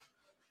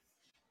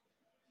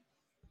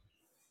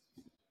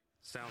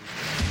Sounds.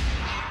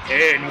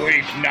 In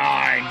Week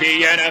 9,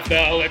 the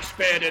NFL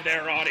expanded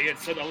their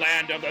audience to the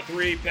land of the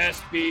three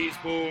best bees,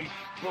 boom,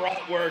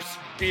 bratwurst,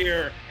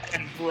 beer,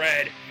 and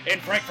bread. In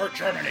Frankfurt,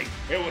 Germany,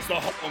 it was the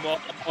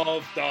home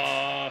of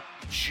the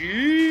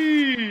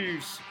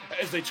Chiefs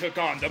as they took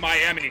on the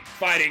Miami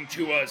Fighting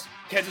Tuas.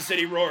 Kansas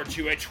City roared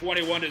to a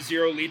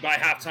 21-0 lead by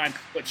halftime,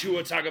 but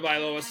Tua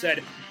Tagovailoa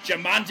said,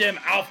 "Jemandem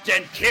auf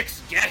den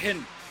Kicks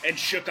gehen," and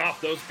shook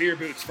off those beer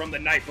boots from the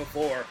night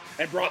before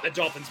and brought the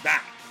Dolphins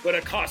back. But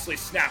a costly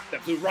snap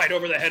that flew right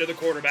over the head of the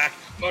quarterback,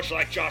 much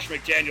like Josh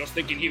McDaniels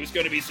thinking he was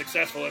going to be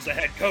successful as a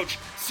head coach,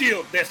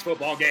 sealed this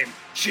football game.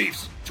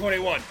 Chiefs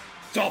 21,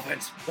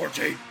 Dolphins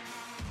 14.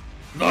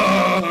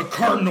 The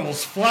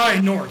Cardinals fly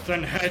north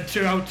and head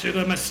out to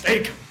the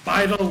Mistake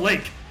by the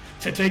Lake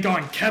to take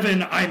on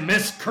Kevin I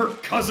Miss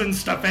Kirk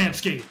Cousins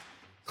Stefanski.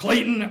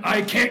 Clayton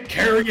I Can't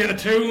Carry a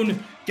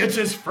Tune gets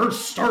his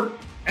first start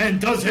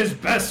and does his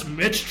best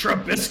Mitch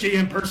Trubisky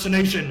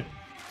impersonation,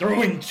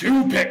 throwing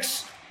 2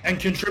 picks and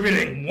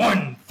contributing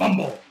 1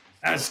 fumble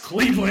as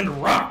Cleveland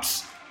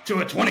rocks to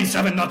a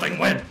 27-0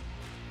 win.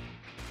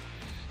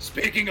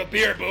 Speaking of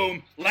beer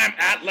boom,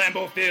 at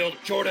Lambeau Field,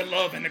 Jordan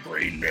Love and the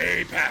Green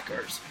Bay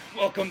Packers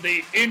welcomed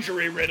the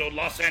injury-riddled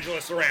Los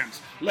Angeles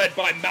Rams, led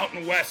by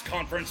Mountain West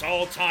Conference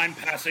all-time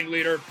passing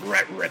leader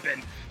Brett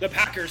Rippon. The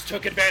Packers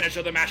took advantage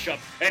of the matchup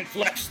and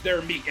flexed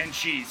their meat and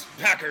cheese.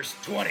 Packers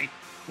 20,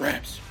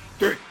 Rams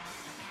 3.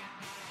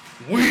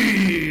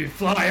 We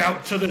fly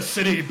out to the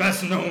city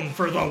best known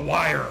for The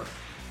Wire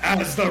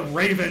as the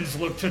Ravens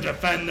look to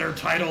defend their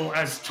title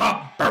as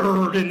top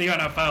bird in the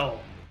NFL.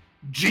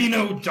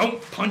 Geno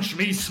Don't Punch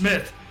Me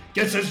Smith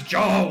gets his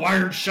jaw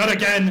wired shut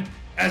again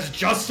as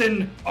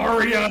Justin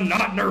Aria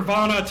Not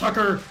Nirvana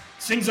Tucker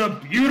sings a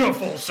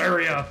beautiful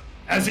seria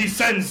as he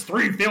sends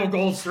 3 field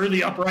goals through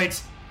the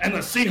uprights, and the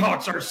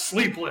Seahawks are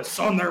sleepless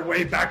on their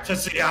way back to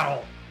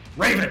Seattle.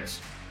 Ravens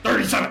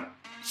 37,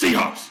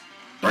 Seahawks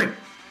 3.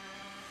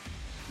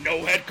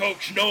 No head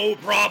coach, no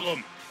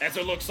problem, as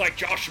it looks like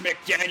Josh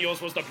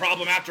McDaniels was the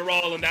problem after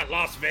all in that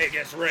Las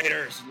Vegas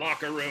Raiders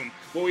locker room.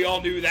 But we all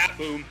knew that,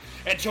 boom.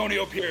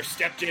 Antonio Pierce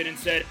stepped in and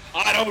said,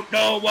 "I don't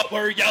know what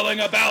we're yelling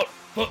about.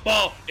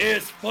 Football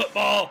is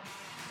football."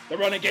 The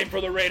running game for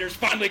the Raiders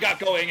finally got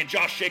going, and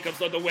Josh Jacobs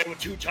led the way with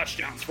 2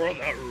 touchdowns for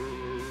the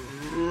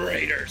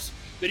Raiders.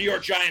 The New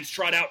York Giants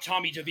trot out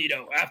Tommy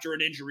DeVito after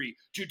an injury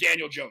to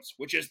Daniel Jones,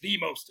 which is the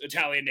most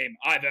Italian name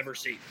I've ever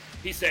seen.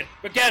 He said,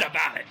 "Forget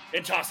about it,"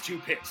 and tossed 2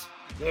 picks.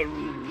 The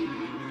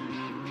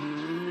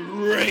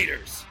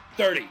Raiders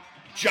 30,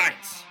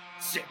 Giants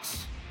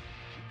 6.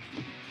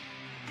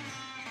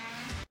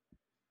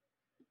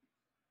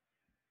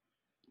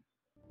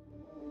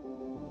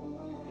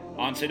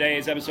 On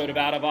today's episode of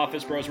Out of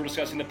Office Bros, we're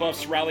discussing the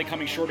Buffs' rally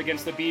coming short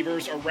against the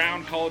Beavers,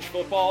 around college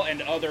football,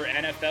 and other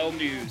NFL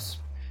news.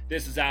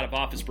 This is Out of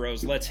Office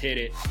Bros. Let's hit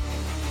it.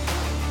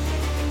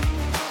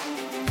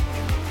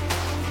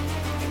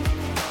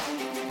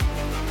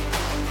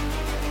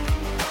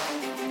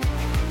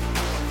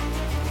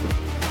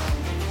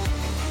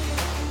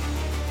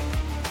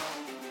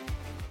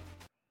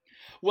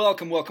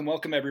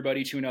 Welcome,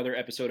 everybody, to another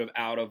episode of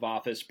Out of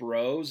Office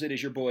Bros. It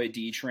is your boy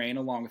D-Train,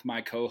 along with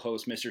my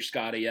co-host, Mr.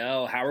 Scotty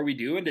L. How are we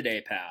doing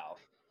today, pal?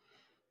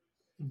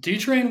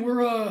 D-Train,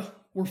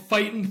 we're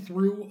fighting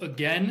through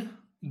again.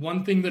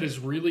 One thing that is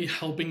really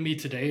helping me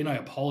today, and I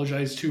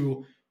apologize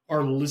to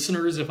our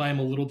listeners if I'm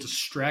a little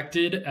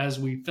distracted as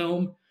we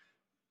film,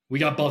 we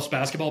got Buffs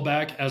basketball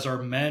back as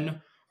our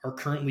men are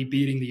currently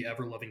beating the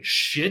ever-loving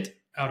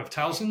shit out of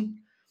Towson.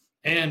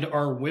 And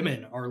our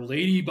women, our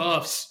Lady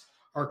Buffs,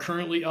 are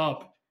currently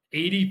up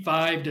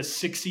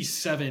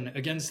 85-67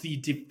 against the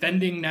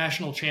defending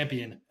national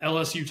champion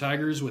LSU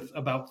Tigers with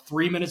about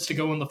 3 minutes to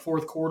go in the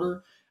fourth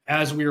quarter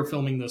as we are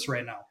filming this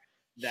right now.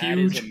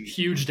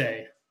 Huge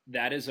day.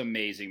 That is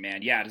amazing,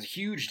 man. Yeah, it's a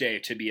huge day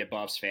to be a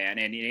Buffs fan,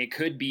 and it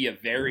could be a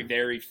very,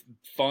 very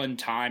fun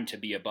time to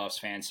be a Buffs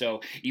fan.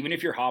 So even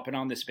if you're hopping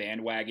on this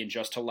bandwagon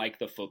just to like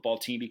the football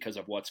team because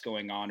of what's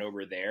going on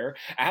over there,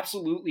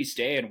 absolutely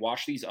stay and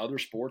watch these other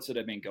sports that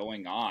have been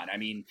going on. I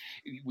mean,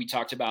 we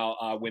talked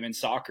about women's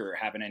soccer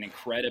having an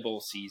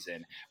incredible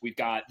season. We've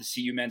got the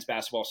CU men's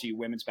basketball, CU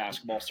women's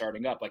basketball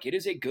starting up. Like, it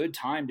is a good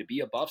time to be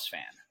a Buffs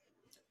fan.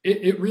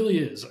 It really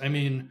is. I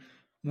mean,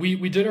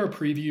 We did our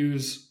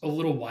previews a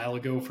little while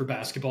ago for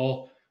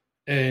basketball,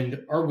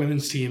 and our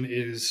women's team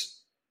is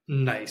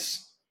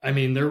nice. I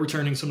mean, they're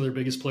returning some of their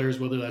biggest players,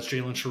 whether that's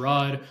Jalen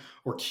Sherrod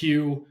or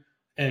Q,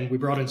 and we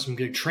brought in some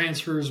good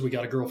transfers. We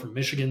got a girl from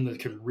Michigan that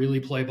can really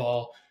play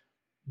ball.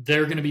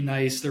 They're going to be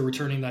nice. They're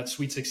returning that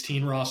Sweet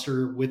 16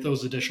 roster with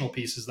those additional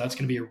pieces. That's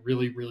going to be a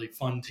really, really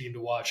fun team to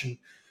watch. And,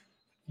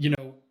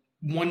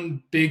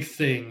 one big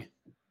thing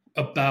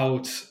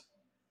about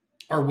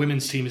our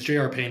women's team is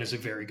J.R. Payne is a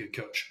very good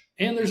coach.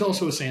 And there's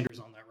also a Sanders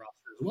on that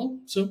roster as well.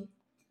 So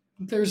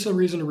there's a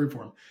reason to root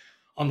for him.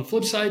 On the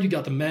flip side, you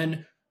got the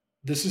men.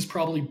 This is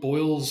probably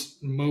Boyle's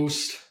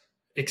most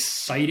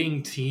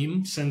exciting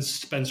team since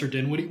Spencer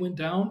Dinwiddie went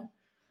down.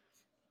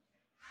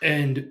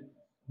 And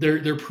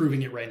they're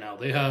proving it right now.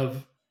 They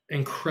have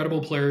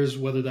incredible players,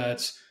 whether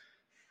that's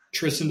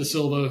Tristan Da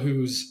Silva,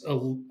 who's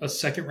a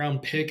second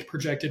round pick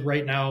projected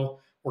right now,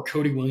 or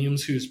Cody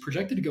Williams, who's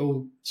projected to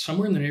go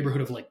somewhere in the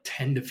neighborhood of like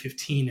 10 to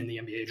 15 in the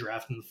NBA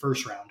draft in the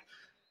first round.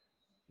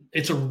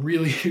 It's a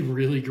really,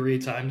 really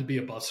great time to be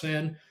a Buffs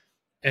fan.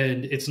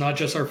 And it's not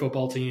just our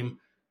football team.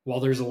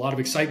 While there's a lot of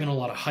excitement, a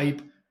lot of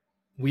hype,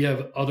 we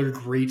have other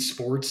great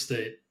sports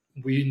that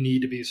we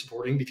need to be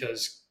supporting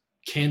because,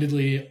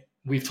 candidly,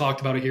 we've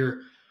talked about it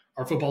here.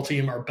 Our football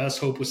team, our best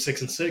hope was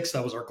 6-6.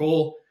 That was our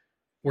goal.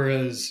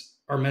 Whereas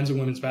our men's and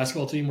women's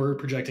basketball team, we're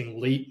projecting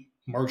late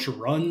March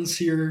runs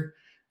here.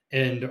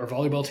 And our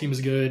volleyball team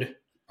is good.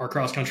 Our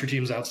cross country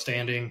team is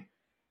outstanding.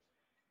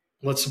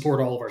 Let's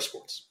support all of our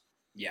sports.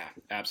 Yeah,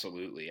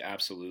 absolutely.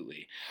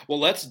 Absolutely. Well,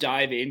 let's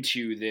dive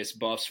into this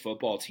Buffs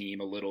football team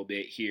a little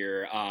bit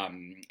here.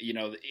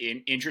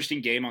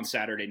 Interesting game on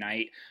Saturday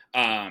night.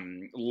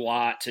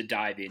 Lot to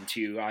dive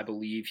into, I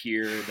believe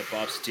here. The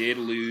Buffs did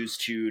lose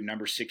to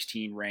number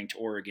 16 ranked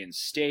Oregon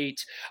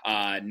State,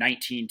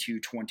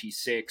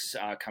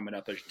 19-26, coming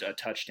up a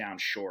touchdown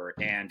short.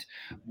 And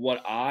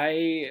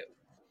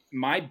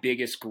my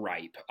biggest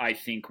gripe, I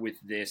think, with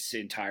this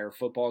entire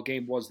football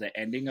game was the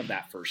ending of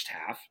that first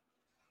half.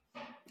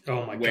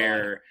 Oh my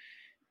where God.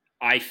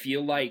 I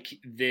feel like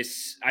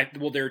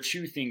there are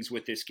two things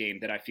with this game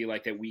that I feel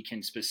like that we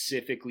can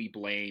specifically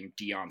blame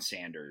Deion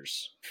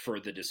Sanders for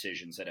the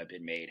decisions that have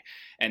been made.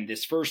 And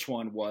this first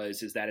one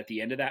is that at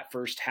the end of that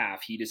first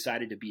half, he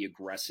decided to be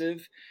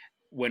aggressive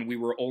when we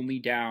were only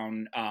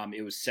down.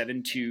 It was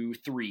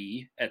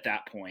 7-3 at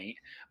that point,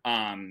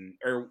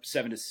 or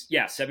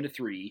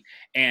 7-3.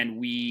 And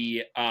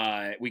we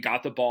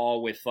got the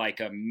ball with like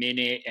a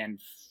minute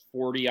and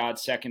 40 odd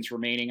seconds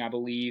remaining, I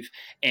believe.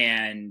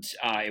 And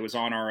it was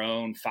on our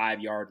own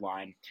 5-yard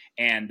line.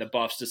 And the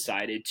Buffs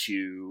decided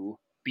to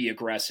be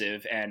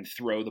aggressive and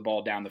throw the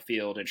ball down the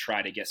field and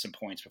try to get some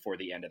points before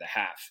the end of the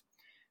half.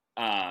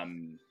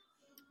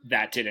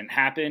 That didn't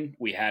happen.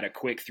 We had a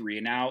quick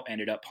 3-and-out,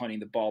 ended up punting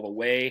the ball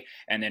away.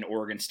 And then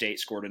Oregon State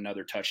scored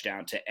another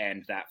touchdown to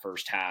end that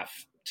first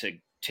half to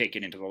take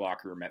it into the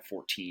locker room at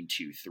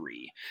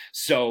 14-3.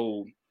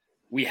 So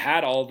we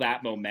had all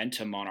that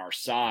momentum on our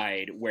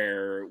side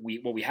where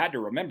what we had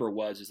to remember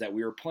is that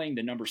we were playing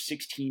the number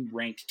 16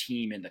 ranked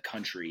team in the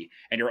country,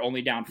 and you're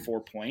only down 4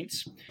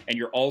 points, and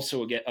you're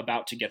also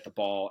about to get the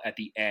ball at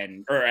the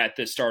end or at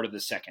the start of the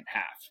second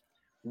half.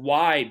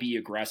 Why be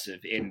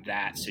aggressive in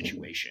that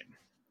situation?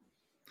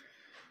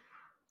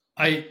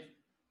 I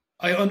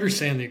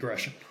understand the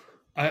aggression.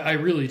 I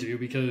really do,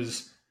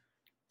 because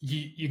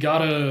you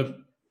gotta,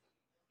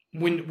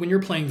 when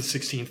you're playing the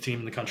 16th team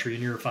in the country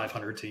and you're a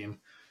 500 team,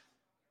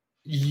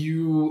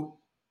 you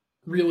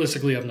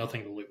realistically have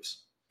nothing to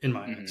lose in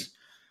my eyes.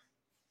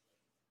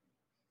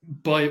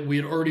 But we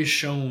had already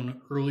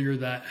shown earlier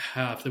that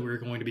half that we were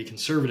going to be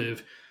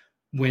conservative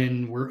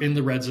when we're in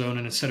the red zone,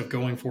 and instead of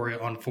going for it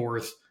on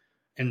 4th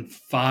and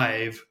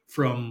 5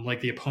 from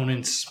like the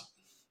opponent's,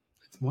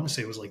 I want to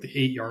say it was like the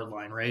 8-yard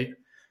line, right?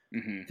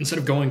 Mm-hmm. Instead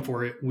of going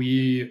for it,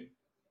 we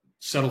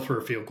settled for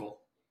a field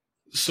goal.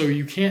 So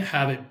you can't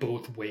have it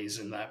both ways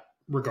in that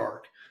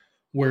regard,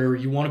 where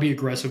you want to be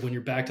aggressive when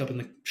you're backed up in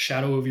the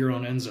shadow of your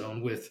own end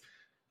zone with,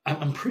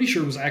 I'm pretty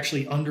sure it was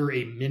actually under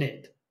a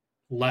minute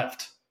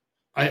left.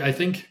 I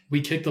think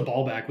we kicked the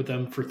ball back with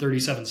them for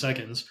 37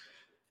 seconds,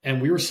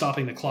 and we were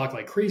stopping the clock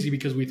like crazy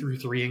because we threw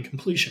 3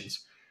 incompletions.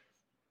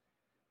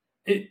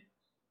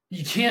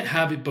 You can't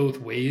have it both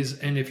ways,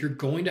 and if you're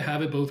going to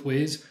have it both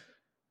ways,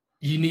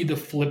 you need to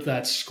flip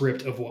that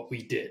script of what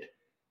we did.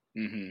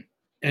 Mm-hmm.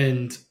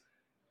 And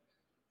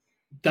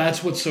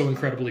that's what's so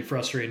incredibly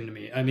frustrating to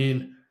me. I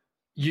mean,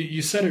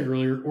 you said it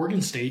earlier,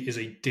 Oregon State is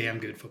a damn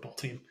good football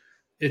team.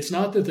 It's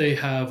not that they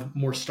have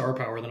more star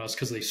power than us,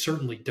 because they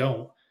certainly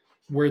don't.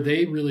 Where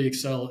they really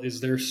excel is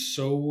they're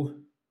so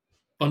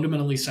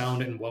fundamentally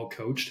sound and well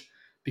coached,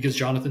 because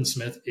Jonathan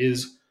Smith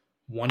is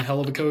one hell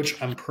of a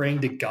coach. I'm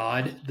praying to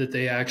God that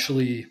they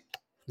actually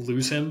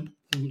lose him,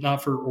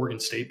 not for Oregon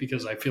State,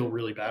 because I feel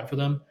really bad for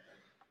them,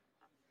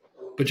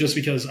 but just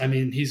because, I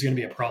mean, he's going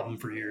to be a problem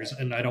for years,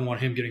 and I don't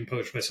want him getting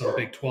poached by some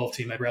Big 12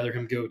 team. I'd rather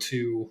him go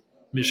to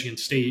Michigan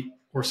State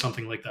or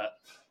something like that.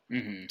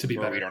 Mm-hmm. To be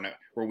where better.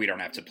 we don't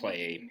have to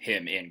play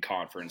him in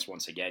conference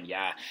once again.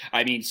 Yeah,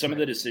 I mean, some of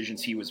the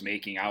decisions he was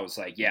making, I was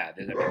like, yeah,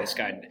 this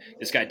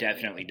guy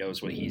definitely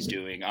knows what he's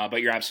doing.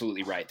 But you're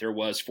absolutely right. There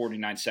was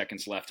 49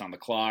 seconds left on the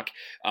clock.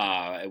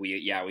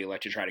 We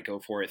elected to try to go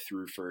for it,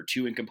 threw for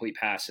 2 incomplete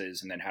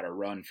passes, and then had a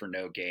run for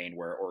no gain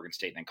where Oregon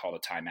State then called a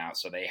timeout.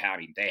 So they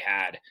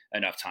had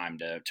enough time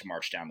to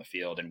march down the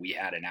field, and we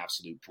had an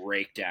absolute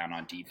breakdown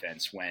on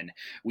defense when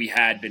we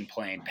had been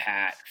playing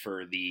pat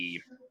for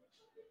the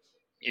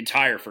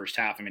entire first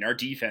half. I mean, our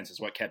defense is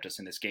what kept us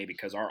in this game,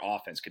 because our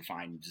offense could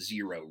find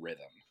zero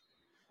rhythm.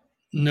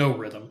 No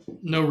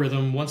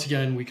rhythm. Once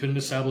again, we couldn't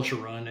establish a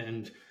run.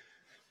 And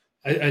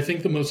I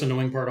think the most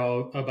annoying part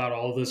about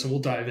all of this, and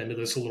we'll dive into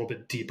this a little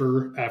bit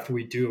deeper after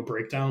we do a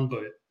breakdown,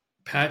 but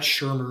Pat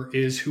Shurmur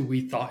is who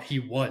we thought he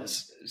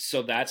was.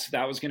 So that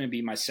was going to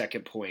be my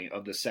second point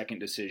of the second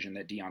decision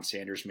that Deion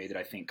Sanders made that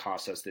I think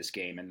cost us this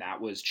game, and that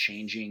was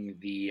changing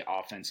the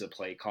offensive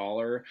play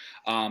caller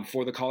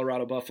for the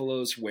Colorado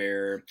Buffaloes,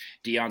 where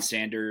Deion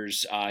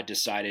Sanders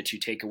decided to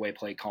take away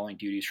play calling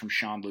duties from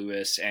Sean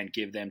Lewis and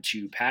give them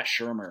to Pat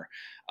Shurmur,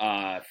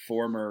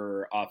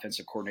 former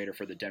offensive coordinator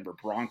for the Denver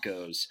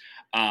Broncos.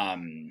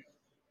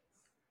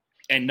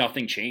 And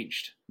nothing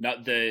changed.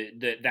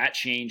 That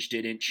change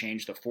didn't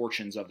change the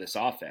fortunes of this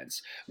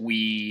offense.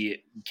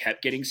 We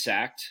kept getting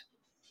sacked.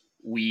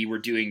 We were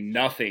doing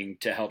nothing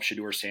to help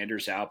Shedeur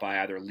Sanders out by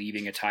either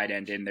leaving a tight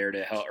end in there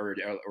to help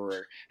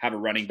or have a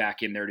running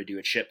back in there to do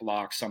a chip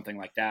block, something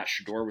like that.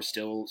 Shedeur was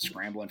still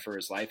scrambling for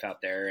his life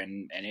out there,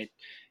 and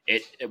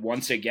it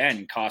once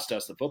again cost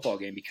us the football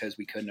game because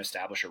we couldn't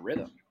establish a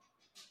rhythm.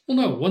 Well,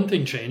 no, one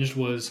thing changed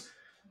was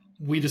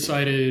we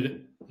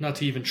decided not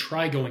to even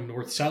try going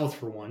north-south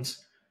for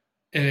once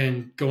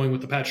and going with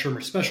the Pat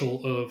Shurmur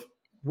special of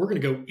we're going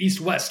to go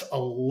east-west a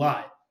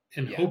lot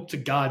and hope to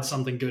God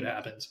something good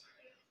happens.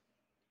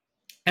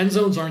 End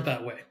zones aren't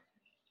that way.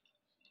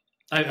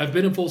 I've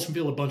been in Folsom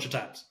Field a bunch of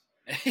times.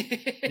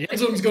 The end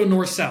zones go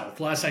north-south,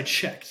 last I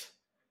checked.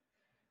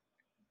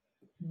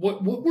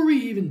 What were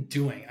we even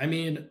doing? I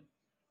mean,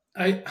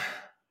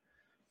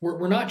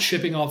 we're not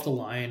chipping off the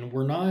line.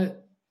 We're not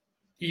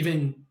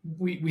even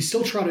we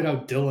still trotted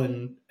out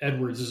Dylan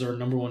Edwards as our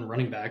number one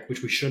running back,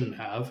 which we shouldn't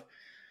have.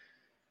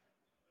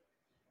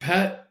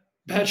 Pat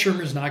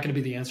Shurmur is not going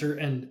to be the answer.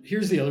 And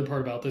here's the other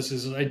part about this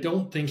is I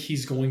don't think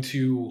he's going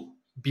to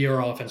be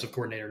our offensive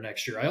coordinator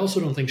next year. I also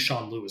don't think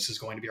Sean Lewis is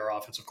going to be our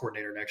offensive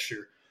coordinator next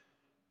year.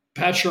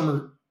 Pat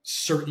Shurmur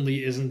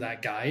certainly isn't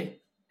that guy,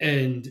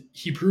 and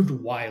he proved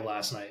why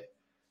last night.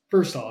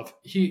 First off,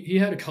 he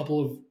had a couple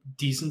of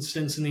decent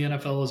stints in the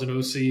NFL as an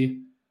OC.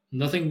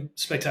 Nothing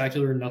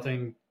spectacular,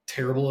 nothing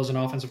terrible as an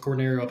offensive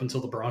coordinator up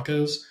until the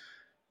Broncos.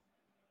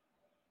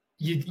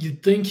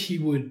 You'd think he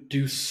would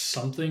do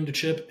something to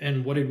chip,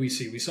 and what did we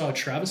see? We saw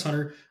Travis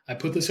Hunter. I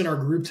put this in our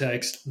group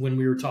text when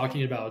we were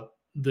talking about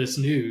this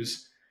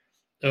news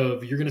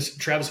of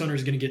Travis Hunter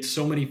is going to get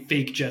so many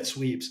fake jet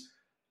sweeps.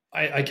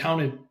 I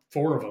counted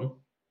 4 of them.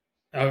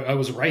 I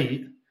was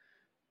right.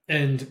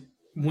 And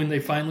when they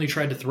finally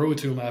tried to throw it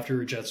to him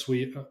after a jet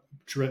sweep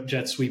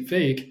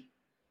fake,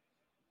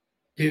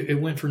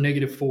 it went for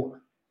 -4.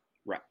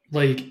 Right.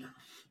 Like,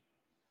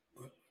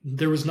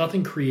 there was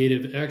nothing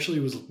creative. It actually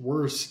was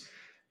worse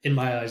in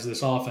my eyes,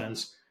 this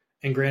offense.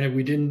 And granted,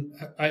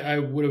 I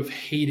would have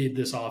hated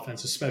this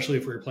offense, especially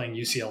if we were playing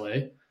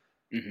UCLA.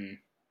 Mm-hmm.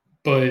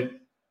 But,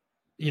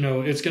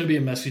 it's going to be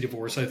a messy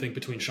divorce, I think,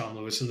 between Sean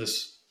Lewis and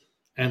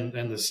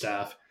the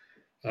staff.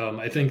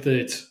 I think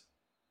that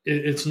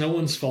it's no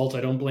one's fault.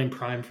 I don't blame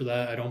Prime for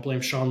that. I don't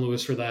blame Sean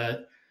Lewis for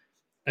that.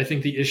 I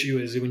think the issue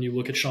is when you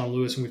look at Sean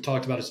Lewis, and we've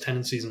talked about his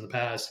tendencies in the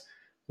past,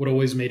 what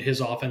always made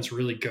his offense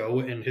really go,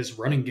 and his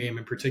running game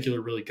in particular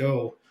really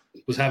go,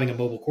 was having a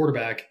mobile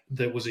quarterback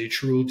that was a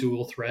true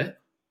dual threat.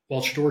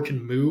 While Shedeur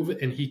can move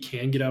and he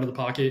can get out of the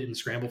pocket and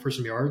scramble for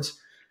some yards,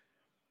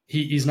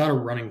 he's not a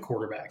running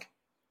quarterback.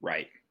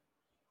 Right.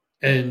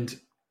 And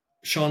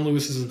Sean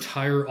Lewis's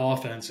entire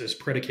offense is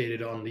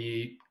predicated on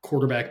the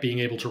quarterback being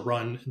able to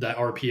run that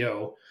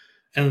RPO.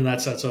 And then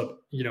that sets up,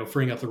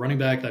 freeing up the running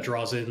back, that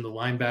draws in the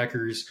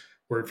linebackers,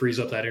 where it frees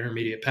up that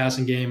intermediate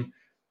passing game.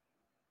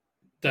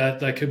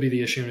 That could be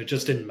the issue, and it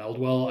just didn't meld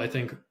well. I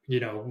think,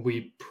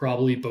 we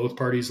probably both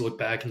parties look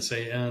back and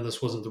say,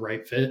 this wasn't the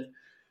right fit.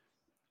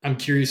 I'm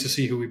curious to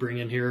see who we bring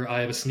in here. I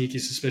have a sneaky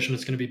suspicion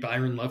it's going to be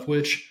Byron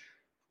Leftwich,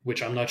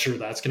 which I'm not sure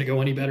that's going to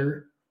go any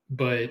better.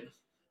 But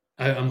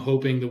I'm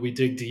hoping that we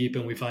dig deep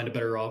and we find a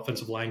better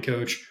offensive line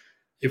coach.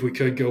 If we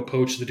could go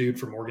poach the dude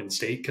from Oregon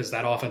State, because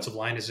that offensive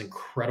line is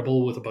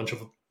incredible with a bunch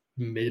of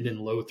mid and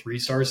low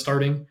 3-stars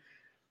starting.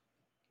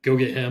 Go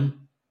get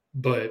him.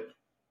 But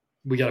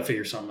we got to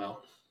figure something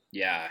out.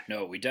 Yeah,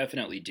 no, we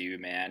definitely do,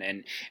 man.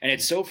 And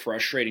it's so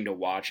frustrating to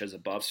watch as a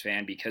Buffs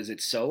fan because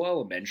it's so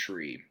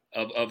elementary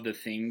of the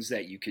things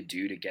that you could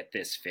do to get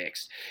this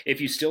fixed.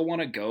 If you still want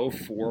to go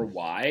 4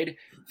 wide,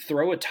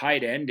 throw a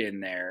tight end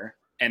in there,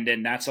 and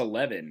then that's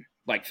 11.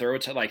 Like, throw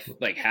it to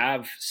like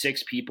have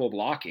 6 people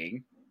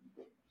blocking.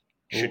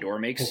 Shedeur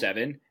makes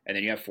 7, and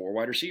then you have 4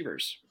 wide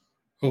receivers.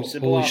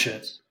 Holy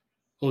shit.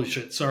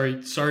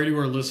 Sorry to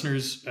our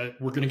listeners.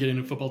 We're going to get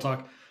into football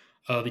talk.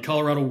 The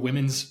Colorado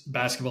women's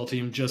basketball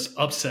team just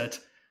upset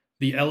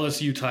the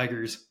LSU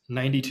Tigers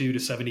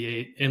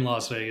 92-78 in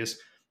Las Vegas.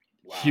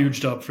 Wow.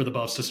 Huge dub for the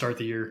Buffs to start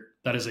the year.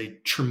 That is a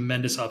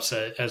tremendous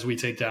upset as we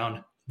take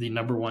down the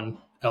number 1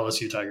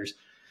 LSU Tigers.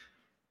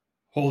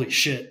 Holy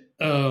shit.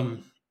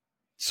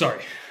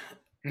 Sorry.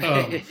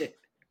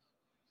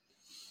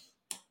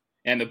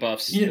 And the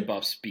Buffs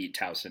beat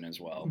Towson as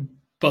well.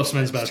 Buffs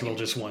men's basketball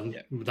just won.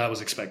 Yeah. That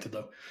was expected,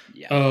 though.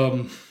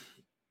 Yeah.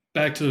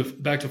 Back to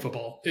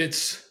football.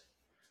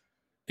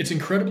 It's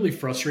incredibly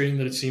frustrating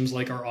that it seems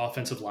like our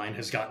offensive line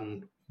has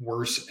gotten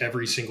worse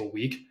every single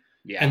week.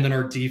 Yeah. And then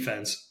our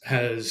defense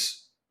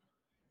has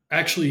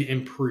actually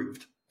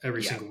improved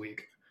every single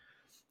week.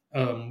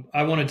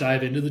 I want to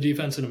dive into the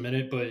defense in a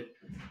minute, but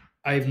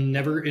I've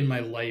never in my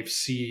life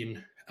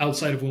seen,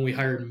 outside of when we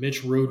hired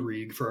Mitch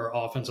Rodrigue for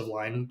our offensive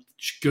line,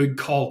 good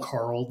call,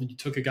 Carl. You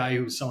took a guy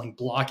who was selling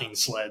blocking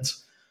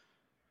sleds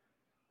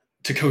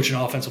to coach an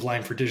offensive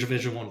line for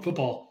Division One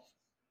football.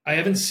 I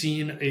haven't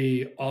seen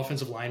a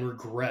offensive line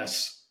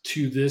regress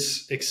to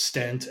this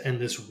extent and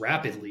this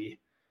rapidly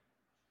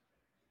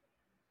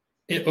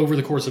over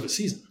the course of a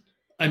season.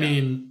 I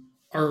mean,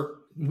 our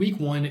week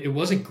one, it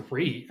wasn't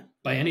great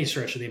by any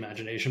stretch of the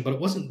imagination, but it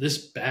wasn't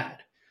this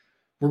bad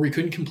where we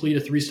couldn't complete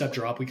a 3-step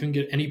drop. We couldn't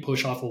get any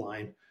push off the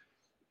line.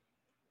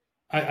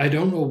 I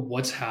don't know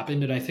what's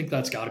happened, and I think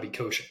that's got to be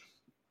coaching.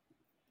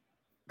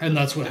 And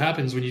that's what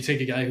happens when you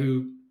take a guy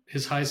who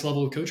his highest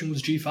level of coaching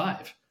was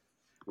G5.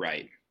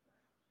 Right.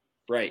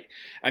 Right.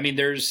 I mean,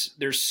 there's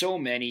so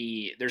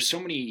many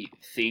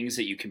things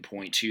that you can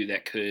point to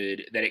that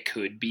it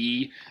could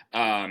be,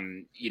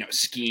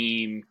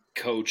 scheme,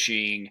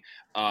 coaching,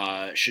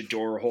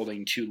 Shador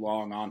holding too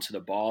long onto the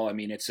ball. I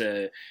mean, it's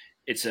a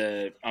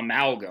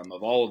amalgam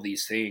of all of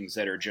these things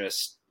that are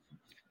just,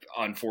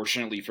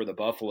 unfortunately for the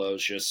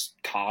Buffaloes, just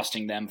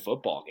costing them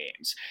football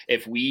games.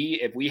 If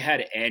we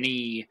had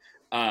any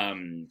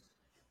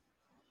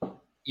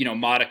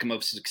modicum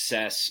of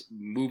success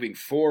moving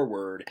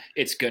forward,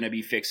 it's going to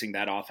be fixing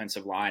that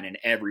offensive line, and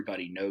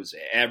everybody knows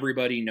it.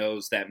 Everybody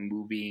knows that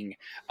moving,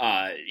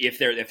 if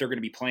they're going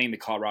to be playing the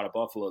Colorado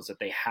Buffaloes, that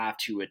they have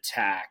to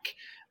attack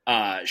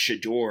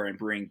Shador and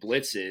bring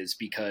blitzes,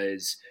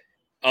 because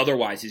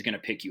otherwise he's going to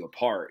pick you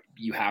apart.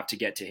 You have to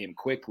get to him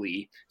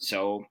quickly.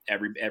 So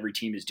every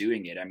team is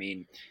doing it. I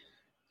mean,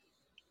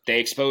 they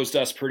exposed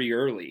us pretty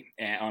early,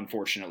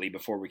 unfortunately,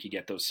 before we could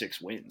get those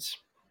 6 wins.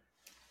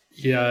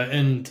 Yeah,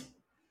 and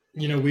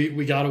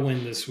we got to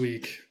win this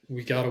week.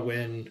 We got to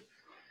win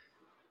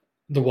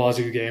the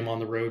Wazoo game on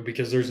the road,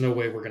 because there's no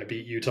way we're going to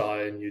beat Utah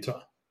in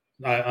Utah.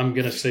 I'm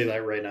going to say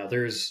that right now.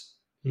 There's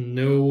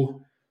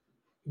no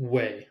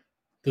way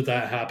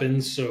that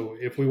happens. So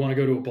if we want to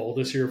go to a bowl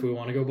this year, if we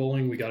want to go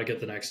bowling, we got to get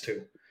the next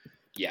 2.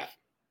 Yeah.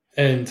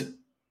 And,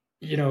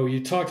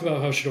 you talked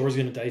about how Shador's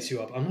going to dice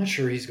you up. I'm not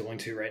sure he's going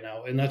to right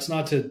now. And that's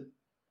not to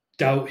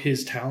doubt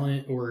his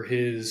talent or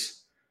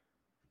his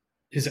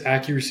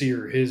accuracy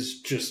or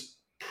his just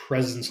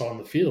presence on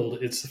the field.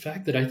 It's the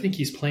fact that I think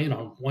he's playing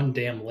on one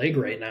damn leg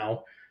right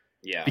now.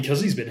 Yeah.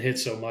 Because he's been hit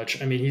so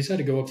much. I mean, he's had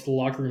to go up to the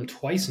locker room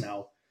twice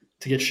now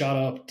to get shot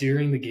up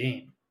during the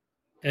game.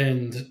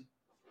 And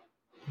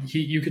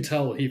you could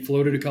tell he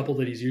floated a couple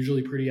that he's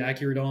usually pretty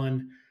accurate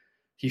on.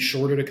 He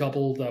shorted a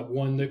couple. That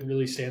one that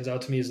really stands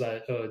out to me is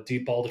that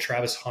deep ball to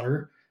Travis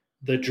Hunter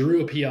that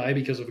drew a PI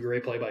because of a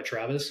great play by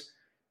Travis.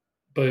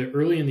 But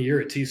early in the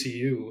year at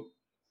TCU,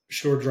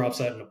 Shador drops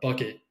that in a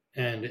bucket,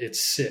 and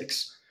it's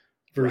 6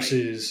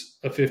 versus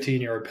a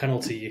 15-yard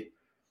penalty,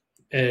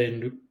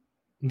 and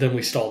then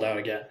we stalled out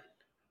again.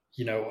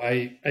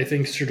 I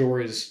think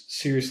Shador is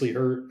seriously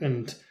hurt,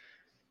 and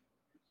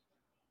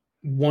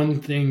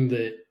one thing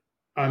that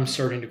I'm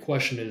starting to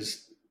question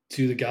is,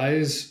 do the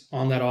guys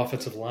on that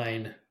offensive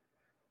line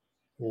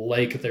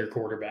like their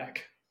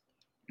quarterback?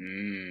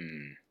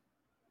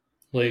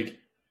 Like,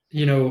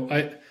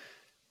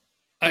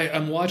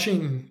 I'm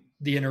watching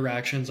the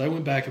interactions. I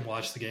went back and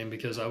watched the game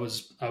because I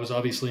was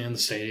obviously in the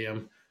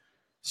stadium.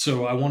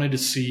 So I wanted to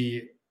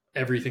see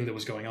everything that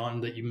was going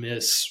on that you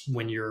miss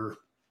when you're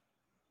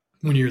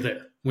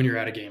there, when you're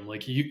at a game.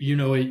 Like you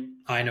know it,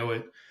 I know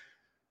it.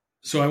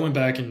 So I went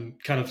back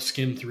and kind of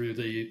skimmed through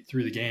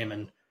the game,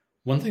 and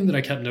one thing that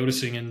I kept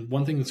noticing, and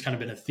one thing that's kind of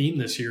been a theme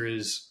this year,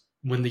 is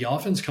when the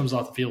offense comes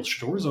off the field,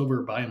 Shador's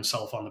over by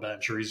himself on the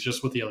bench, or he's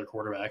just with the other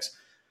quarterbacks.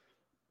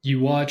 You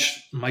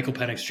watch Michael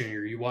Penix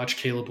Jr., you watch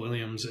Caleb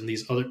Williams and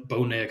these other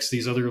Bo Nix,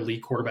 these other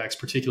elite quarterbacks,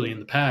 particularly in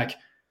the pack.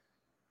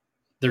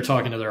 They're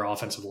talking to their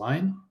offensive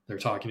line. They're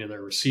talking to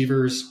their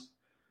receivers.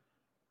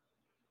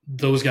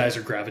 Those guys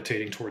are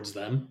gravitating towards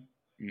them.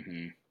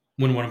 Mm-hmm.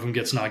 When one of them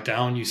gets knocked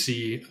down, you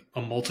see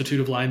a multitude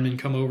of linemen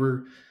come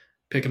over,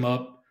 pick him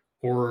up.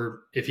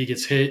 Or if he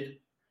gets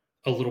hit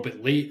a little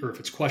bit late, or if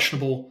it's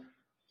questionable,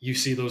 you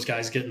see those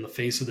guys get in the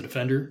face of the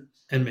defender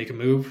and make a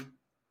move.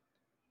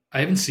 I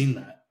haven't seen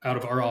that out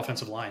of our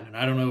offensive line. And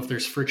I don't know if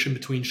there's friction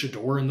between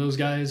Shador and those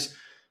guys,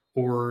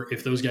 or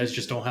if those guys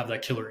just don't have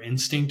that killer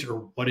instinct,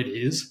 or what it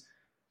is.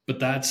 But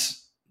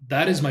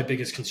that is my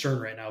biggest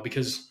concern right now,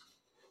 because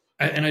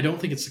and I don't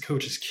think it's the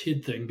coach's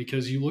kid thing,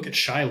 because you look at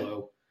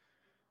Shiloh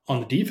on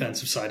the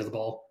defensive side of the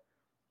ball,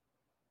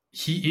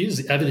 he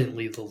is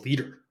evidently the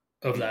leader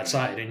of that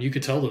side. And you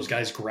could tell those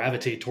guys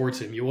gravitate towards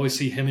him. You always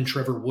see him and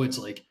Trevor Woods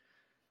like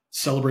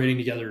celebrating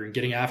together and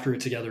getting after it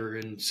together.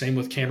 And same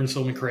with Cameron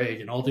Stillman Craig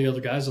and all the other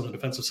guys on the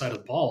defensive side of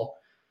the ball.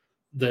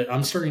 That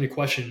I'm starting to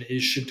question,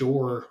 is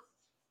Shador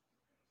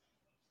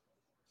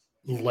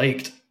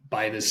liked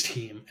by this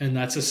team? And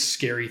that's a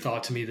scary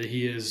thought to me, that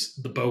he is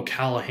the Bo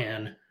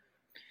Callahan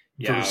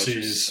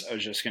versus... I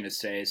was just going to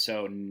say,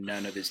 so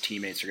none of his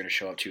teammates are going to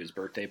show up to his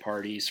birthday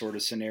party sort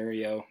of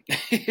scenario.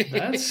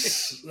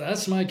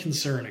 That's my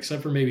concern,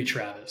 except for maybe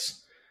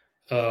Travis.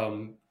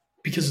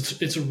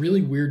 Because it's a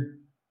really weird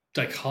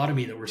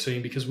dichotomy that we're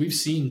seeing because we've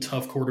seen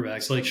tough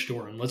quarterbacks like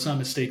Shador, and let's not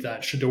mistake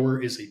that.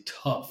 Shador is a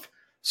tough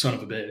son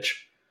of a bitch.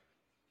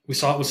 We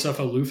saw it with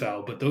Sefo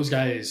Lufau, but those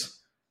guys,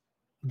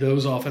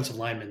 those offensive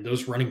linemen,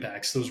 those running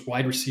backs, those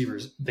wide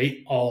receivers,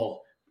 they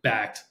all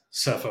backed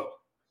Sefo.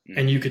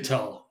 And you could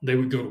tell they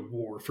would go to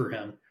war for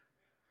him.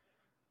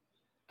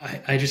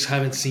 I just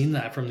haven't seen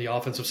that from the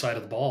offensive side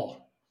of the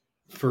ball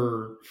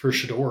for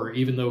Shador,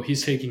 even though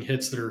he's taking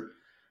hits that are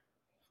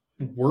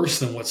worse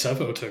than what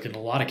Sefo took in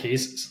a lot of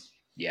cases.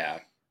 Yeah.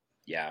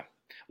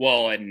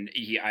 Well, and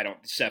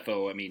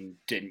Sefo, I mean,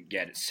 didn't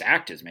get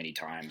sacked as many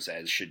times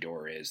as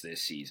Shador is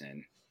this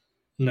season.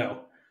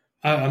 No.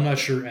 I'm not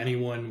sure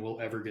anyone will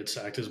ever get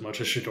sacked as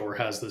much as Shador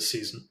has this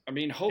season. I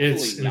mean, hopefully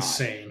it's not.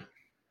 Insane.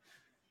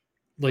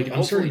 Like,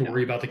 I'm starting to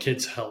worry about the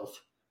kid's health.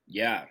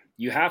 Yeah,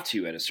 you have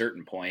to at a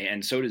certain point,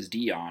 and so does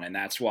Dion, and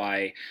that's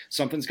why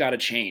something's got to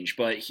change.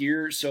 But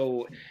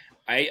so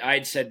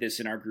I'd said this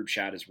in our group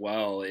chat as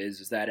well,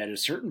 is that at a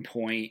certain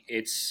point,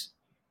 it's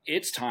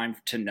time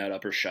to nut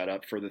up or shut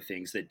up for the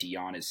things that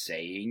Dion is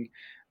saying.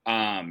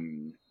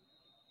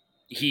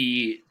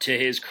 He, to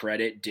his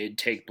credit, did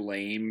take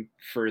blame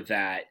for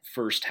that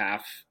first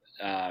half.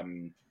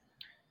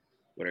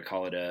 What do I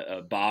call it?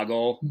 A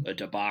debacle. The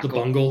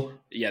bungle.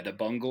 Yeah, the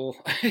bungle.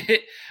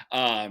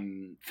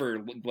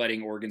 For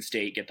letting Oregon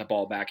State get the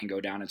ball back and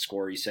go down and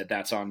score. He said,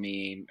 that's on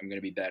me. I'm going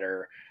to be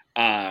better.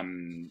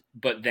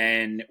 But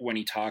then when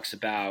he talks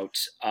about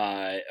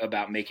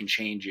making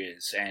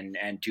changes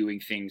and doing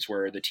things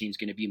where the team's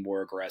going to be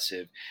more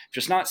aggressive,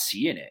 just not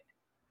seeing it.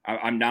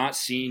 I'm not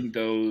seeing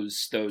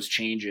those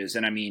changes.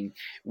 And I mean,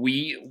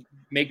 we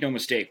make no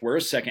mistake, we're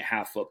a second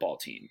half football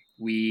team.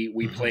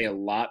 We play a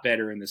lot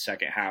better in the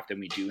second half than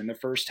we do in the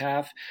first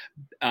half.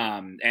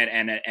 And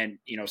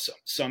you know,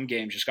 some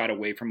games just got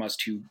away from us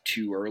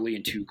too early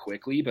and too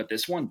quickly, but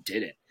this one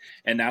didn't.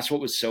 And that's what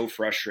was so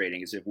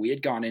frustrating, is if we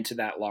had gone into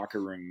that locker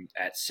room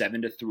at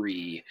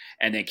 7-3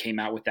 and then came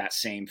out with that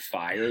same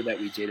fire that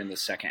we did in the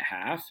second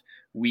half,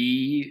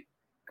 we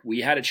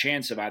had a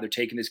chance of either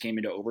taking this game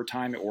into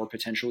overtime or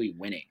potentially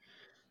winning.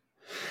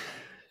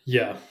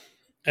 Yeah.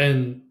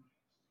 And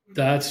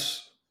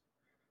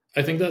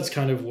I think that's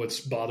kind of what's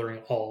bothering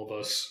all of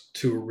us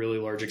to a really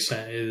large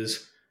extent,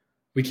 is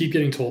we keep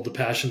getting told the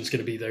passion's going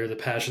to be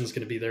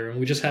there, and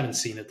we just haven't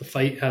seen it. The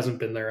fight hasn't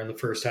been there in the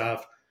first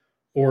half,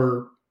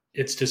 or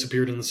it's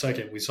disappeared in the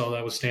second. We saw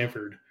that with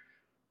Stanford.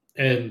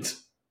 And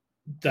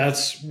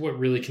that's what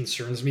really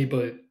concerns me,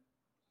 but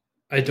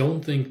I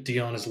don't think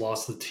Dion has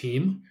lost the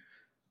team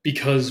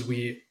because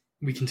we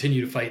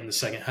continue to fight in the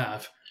second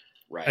half.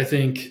 Right. I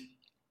think,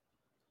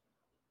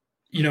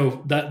 you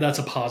know, that's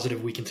a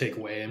positive we can take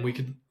away, and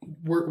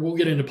we'll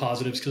get into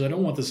positives because I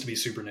don't want this to be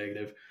super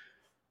negative.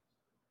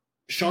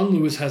 Sean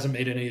Lewis hasn't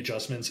made any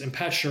adjustments, and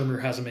Pat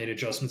Shurmur hasn't made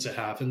adjustments at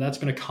half, and that's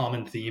been a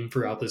common theme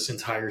throughout this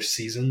entire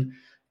season,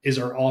 is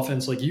our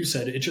offense, like you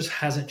said, it just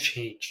hasn't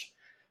changed.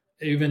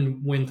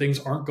 Even when things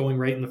aren't going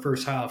right in the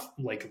first half,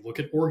 like look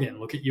at Oregon,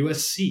 look at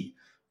USC.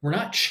 We're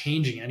not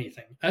changing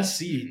anything.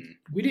 SC,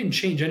 we didn't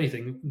change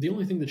anything. The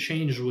only thing that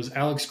changed was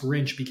Alex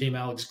Grinch became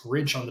Alex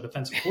Grinch on the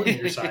defensive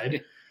coordinator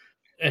side,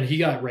 and he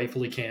got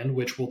rightfully canned,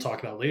 which we'll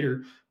talk about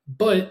later.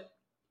 But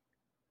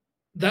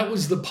that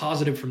was the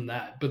positive from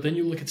that. But then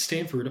you look at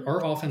Stanford,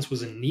 our offense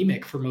was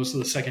anemic for most of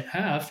the second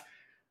half,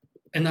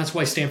 and that's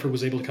why Stanford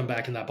was able to come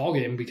back in that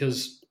ballgame,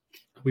 because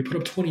we put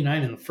up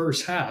 29 in the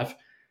first half,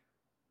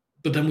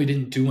 but then we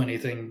didn't do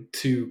anything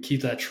to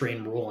keep that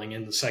train rolling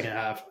in the second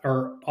half.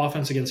 Our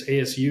offense against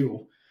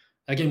ASU,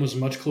 that game was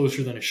much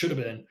closer than it should have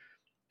been.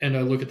 And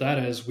I look at that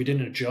as we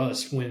didn't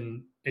adjust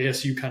when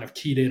ASU kind of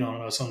keyed in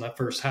on us on that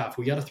first half.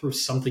 We got to throw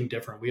something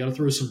different. We got to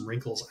throw some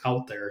wrinkles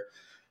out there.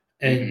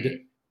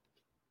 And,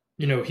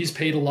 you know, he's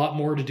paid a lot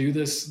more to do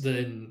this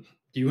than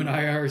you and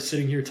I are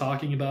sitting here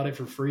talking about it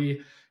for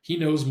free. He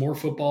knows more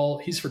football.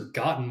 He's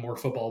forgotten more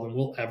football than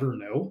we'll ever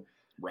know.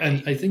 Right.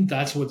 And I think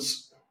that's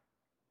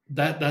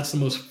that's the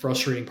most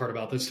frustrating part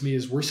about this to me,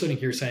 is we're sitting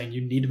here saying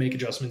you need to make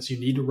adjustments, you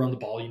need to run the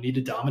ball, you need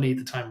to dominate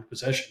the time of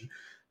possession.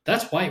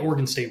 That's why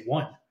Oregon State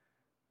won.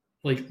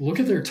 Like, look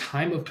at their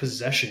time of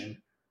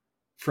possession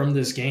from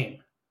this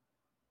game.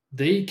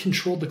 They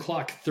controlled the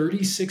clock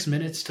 36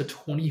 minutes to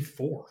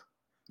 24.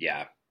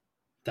 Yeah.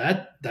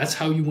 That's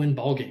how you win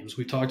ball games.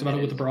 We've talked about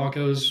it with the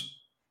Broncos,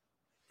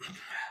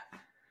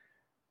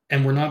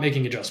 and we're not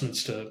making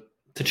adjustments to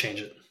change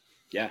it.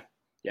 Yeah.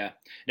 Yeah.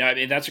 No, I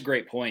mean, that's a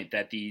great point,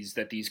 that these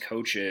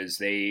coaches,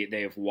 they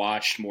have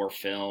watched more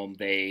film.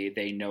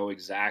 They know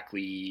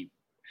exactly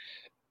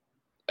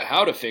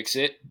how to fix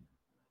it.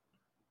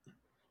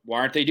 Why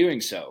aren't they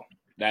doing so?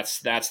 That's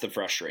the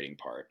frustrating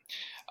part.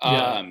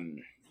 Yeah.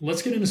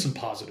 Let's get into some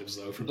positives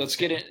though. Let's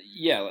get it.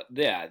 Yeah.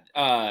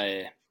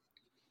 Yeah.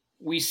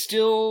 We're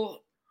still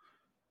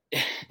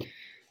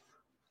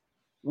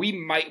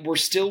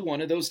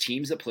one of those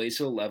teams that plays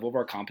to the level of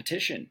our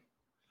competition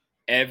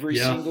every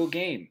single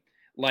game.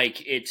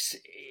 Like, it's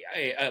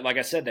like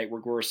I said, that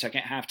we're a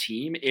second half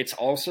team. It's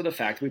also the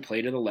fact that we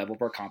play to the level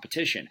of our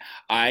competition.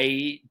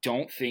 I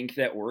don't think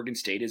that Oregon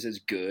State is as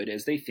good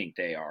as they think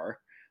they are.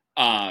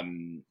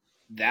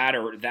 that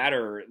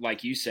or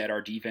like you said,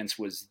 our defense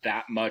was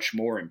that much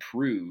more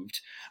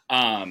improved.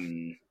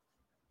 Um,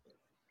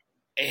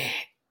 eh,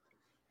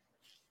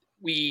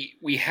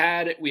 we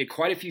had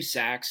quite a few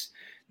sacks.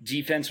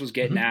 Defense was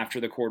getting Mm-hmm. after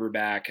the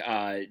quarterback.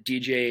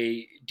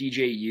 DJU,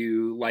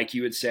 like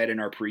you had said in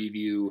our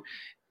preview,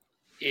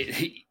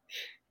 he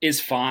is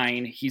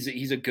fine.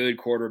 He's a good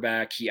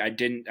quarterback.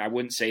 I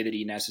wouldn't say that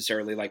he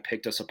necessarily like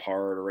picked us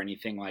apart or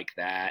anything like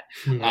that.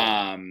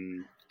 No.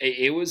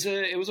 It was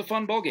a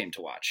fun ball game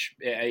to watch.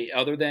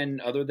 Other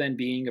than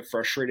being a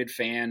frustrated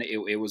fan,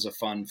 it was a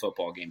fun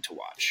football game to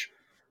watch.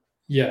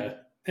 Yeah.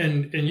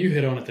 And you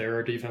hit on it there.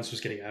 Our defense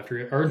was getting after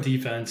it. Our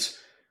defense,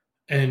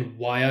 and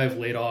why I've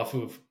laid off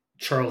of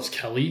Charles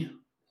Kelly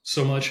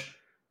so much,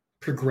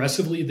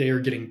 progressively they are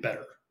getting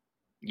better.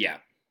 Yeah.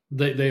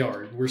 They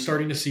are. We're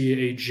starting to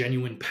see a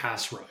genuine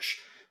pass rush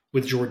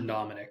with Jordan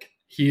Dominic.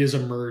 He has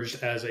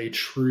emerged as a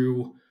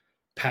true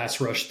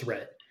pass rush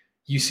threat.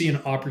 You see an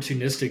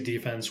opportunistic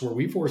defense where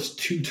we forced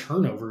 2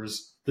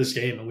 turnovers this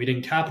game and we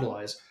didn't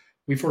capitalize.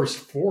 We forced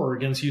 4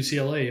 against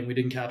UCLA and we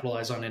didn't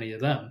capitalize on any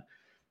of them.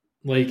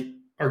 Like,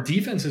 our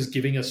defense is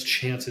giving us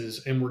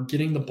chances and we're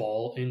getting the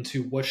ball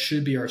into what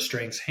should be our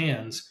strengths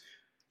hands.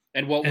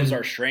 And what was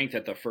our strength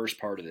at the first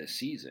part of this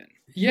season?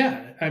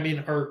 Yeah, I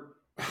mean, our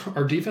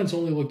defense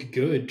only looked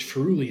good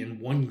truly in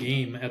one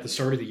game at the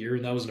start of the year,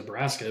 and that was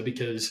Nebraska,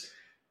 because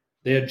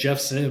they had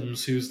Jeff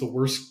Sims, who's the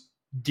worst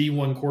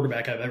D1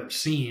 quarterback I've ever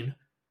seen.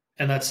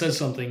 And that says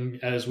something,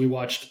 as we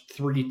watched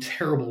 3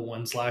 terrible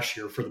ones last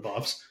year for the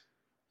Buffs.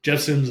 Jeff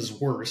Sims is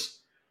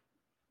worse.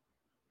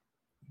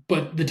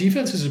 But the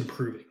defense is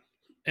improving,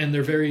 and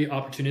they're very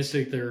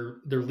opportunistic.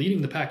 They're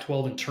leading the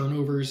Pac-12 in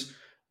turnovers,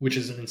 which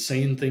is an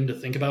insane thing to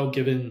think about,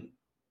 given,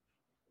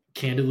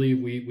 candidly,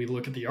 we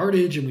look at the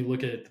yardage and we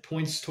look at the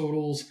points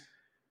totals.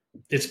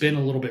 It's been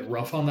a little bit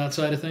rough on that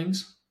side of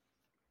things,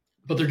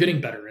 but they're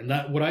getting better. And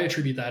that, what I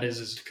attribute that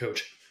is to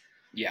coaching.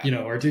 Yeah.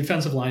 Our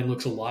defensive line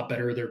looks a lot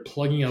better. They're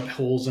plugging up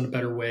holes in a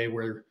better way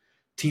where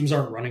teams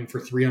aren't running for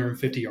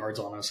 350 yards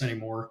on us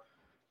anymore.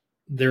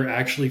 They're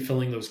actually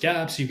filling those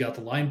gaps. You got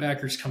the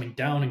linebackers coming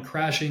down and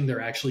crashing.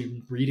 They're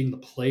actually reading the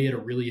play at a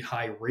really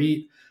high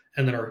rate.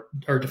 And then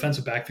our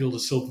defensive backfield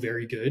is still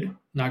very good.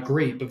 Not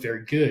great, but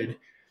very good.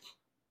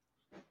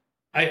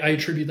 I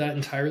attribute that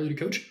entirely to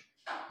coaching.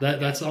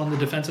 That's on the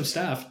defensive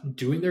staff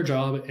doing their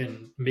job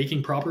and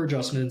making proper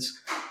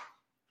adjustments.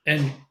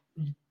 And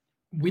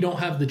we don't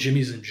have the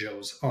Jimmies and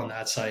Joes on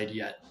that side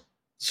yet.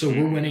 So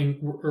we're winning,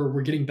 or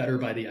we're getting better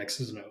by the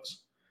X's and O's.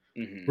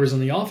 Mm-hmm. Whereas on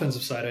the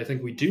offensive side, I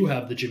think we do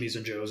have the Jimmies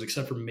and Joes,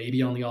 except for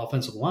maybe on the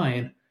offensive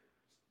line,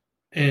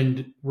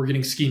 and we're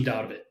getting schemed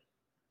out of it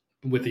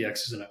with the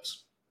X's and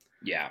O's.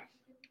 Yeah.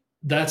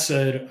 That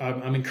said,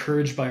 I'm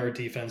encouraged by our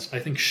defense. I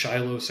think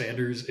Shiloh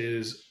Sanders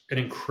is an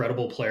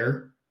incredible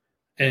player,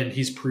 and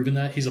he's proven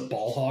that. He's a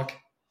ball hawk.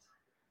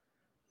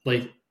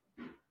 Like,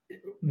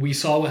 we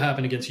saw what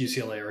happened against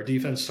UCLA. Our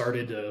defense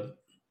started to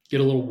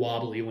get a little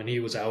wobbly when he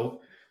was out.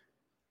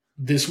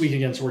 This week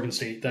against Oregon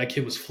State, that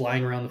kid was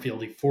flying around the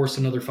field. He forced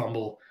another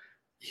fumble.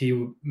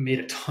 He made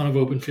a ton of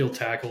open field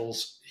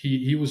tackles.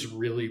 He was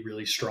really,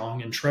 really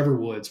strong. And Trevor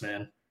Woods,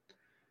 man.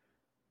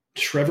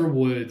 Trevor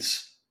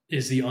Woods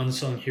is the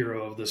unsung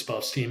hero of this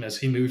Buffs team, as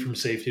he moved from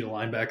safety to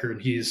linebacker,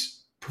 and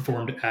he's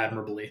performed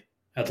admirably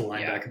at the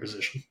linebacker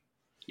position.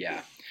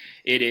 Yeah.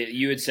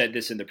 You had said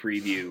this in the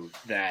preview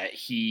that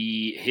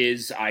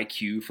his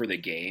IQ for the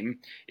game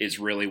is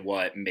really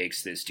what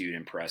makes this dude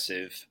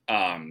impressive.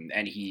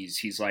 And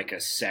he's like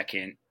a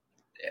second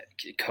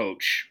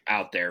coach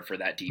out there for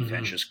that defense.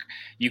 Mm-hmm. Just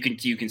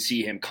you can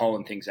see him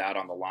calling things out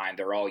on the line.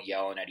 They're all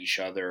yelling at each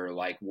other,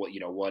 like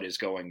what is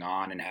going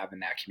on, and having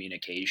that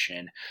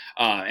communication.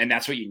 And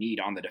that's what you need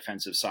on the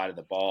defensive side of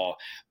the ball.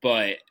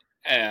 But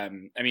I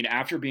mean,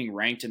 after being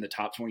ranked in the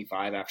top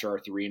 25 after our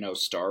 3-0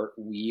 start,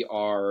 we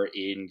are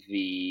in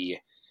the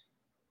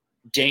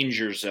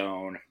danger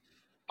zone,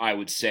 I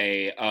would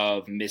say,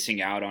 of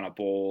missing out on a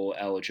bowl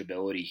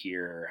eligibility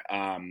here.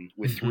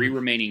 With 3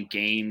 remaining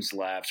games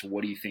left,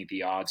 what do you think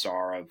the odds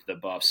are of the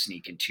Buffs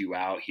sneaking 2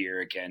 out here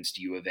against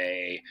U of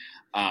A,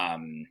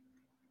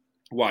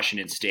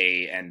 Washington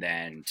State, and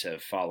then to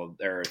follow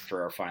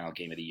for our final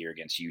game of the year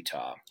against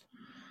Utah?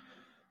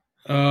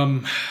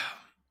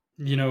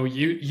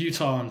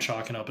 Utah I'm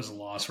chalking up as a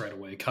loss right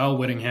away. Kyle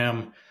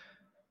Whittingham,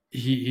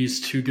 he's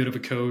too good of a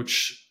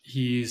coach.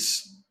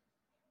 He's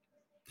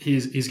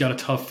got a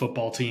tough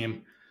football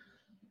team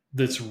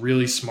that's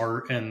really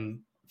smart and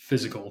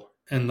physical,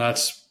 and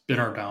that's been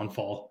our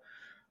downfall.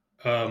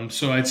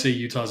 So I'd say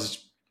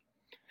Utah's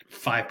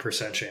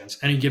 5% chance.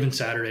 Any given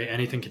Saturday,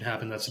 anything can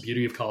happen. That's the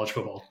beauty of college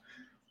football.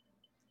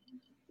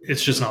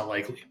 It's just not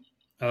likely.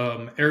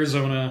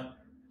 Arizona,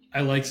 I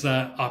liked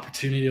that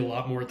opportunity a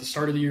lot more at the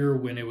start of the year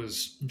when it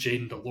was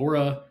Jaden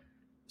DeLora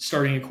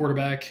starting at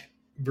quarterback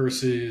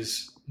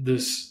versus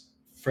this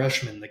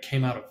freshman that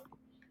came out of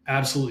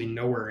absolutely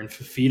nowhere in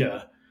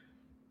Fafita,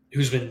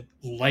 who's been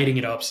lighting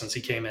it up since he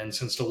came in,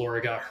 since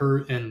DeLora got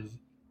hurt, and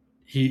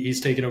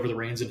he's taken over the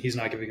reins and he's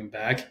not giving him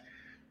back.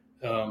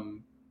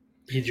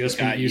 He just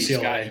beat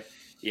UCLA.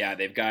 Yeah,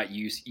 they've got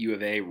U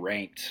of A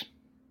ranked.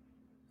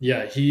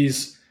 Yeah,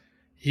 he's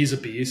a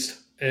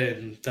beast,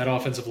 and that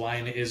offensive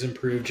line is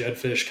improved. Jed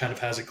Fish kind of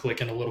has it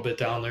clicking a little bit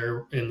down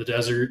there in the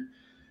desert.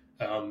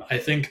 I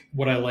think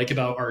what I like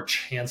about our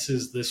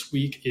chances this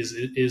week is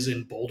it is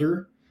in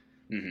Boulder.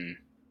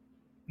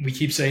 Mm-hmm. We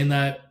keep saying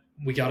that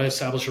we got to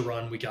establish a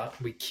run. We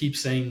keep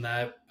saying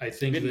that. I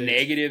think that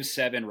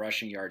 -7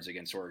 rushing yards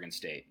against Oregon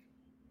State.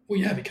 well,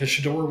 yeah, because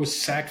Shador was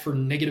sacked for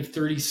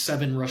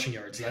 -37 rushing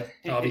yards. That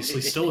obviously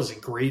still isn't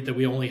great that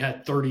we only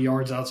had 30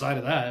 yards outside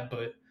of that,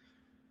 but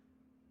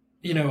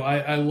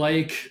I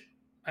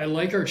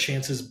like our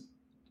chances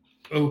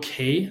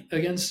okay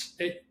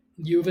against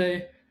U of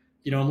A.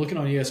 I'm looking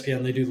on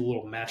ESPN. They do the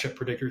little matchup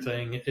predictor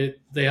thing.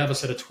 They have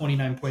us at a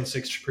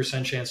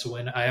 29.6% chance to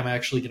win. I am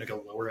actually going to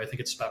go lower. I think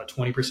it's about a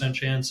 20%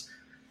 chance.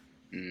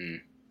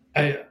 Mm.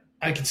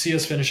 I can see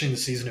us finishing the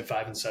season at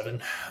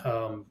 5-7.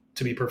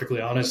 To be perfectly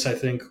honest, I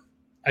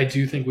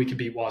do think we could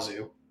beat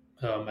Wazoo.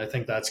 I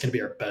think that's going to be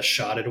our best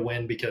shot at a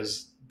win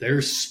because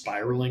they're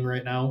spiraling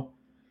right now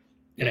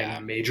in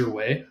a major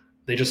way.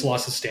 They just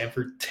lost to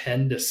Stanford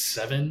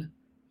 10-7,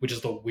 which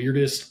is the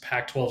weirdest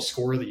Pac-12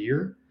 score of the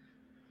year.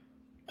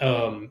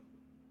 Followed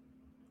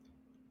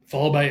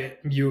by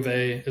U of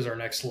A is our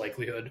next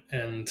likelihood,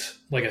 and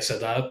like I said,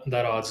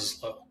 that odds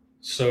is low.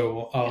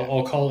 So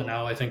I'll call it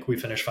now. I think we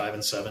finish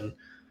 5-7.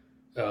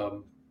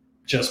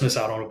 Just miss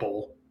out on a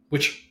bowl,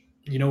 which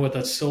you know what?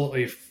 That's still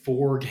a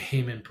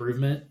 4-game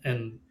improvement,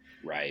 and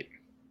right.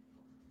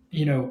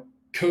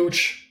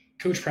 Coach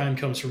Prime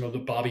comes from the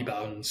Bobby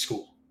Bowden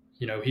school.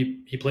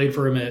 He played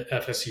for him at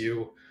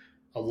FSU,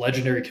 a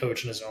legendary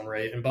coach in his own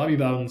right. And Bobby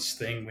Bowden's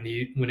thing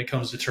when it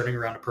comes to turning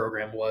around a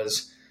program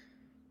was,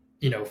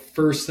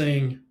 first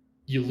thing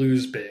you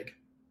lose big,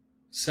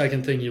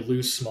 second thing you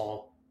lose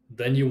small,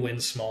 then you win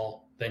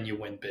small, then you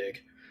win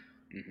big.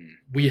 Mm-hmm.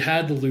 We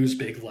had to lose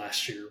big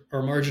last year.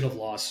 Our margin of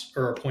loss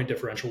or our point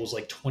differential was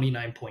like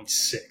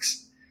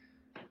 29.6.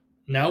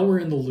 Now we're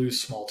in the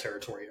lose small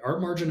territory. Our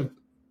margin of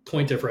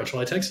point differential,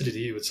 I texted it to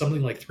you, it's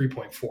something like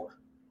 3.4.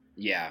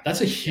 Yeah.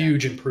 That's a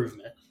huge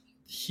improvement.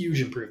 Huge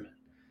improvement.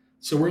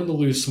 So we're in the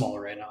lose small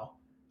right now.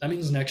 That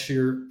means next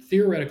year,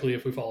 theoretically,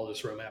 if we follow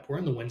this roadmap, we're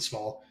in the win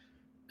small.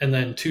 And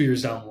then 2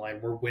 years down the line,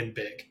 we're win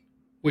big,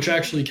 which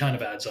actually kind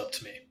of adds up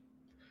to me.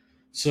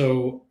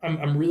 So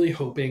I'm really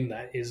hoping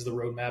that is the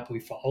roadmap we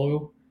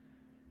follow.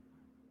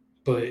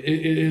 But it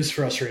is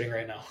frustrating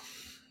right now.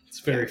 It's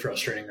very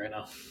frustrating right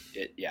now.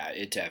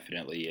 It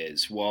definitely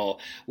is. Well,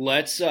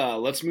 let's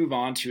move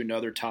on to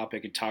another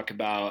topic and talk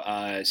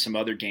about some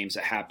other games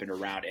that happened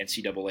around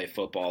NCAA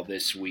football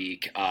this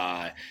week.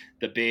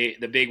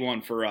 The big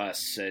one for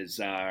us is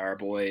our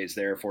boys,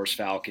 the Air Force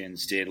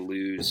Falcons, did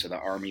lose to the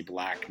Army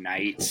Black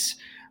Knights.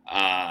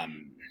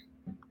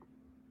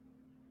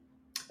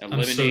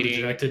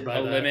 Eliminating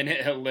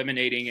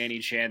any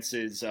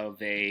chances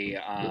of a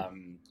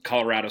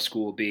Colorado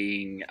school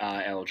being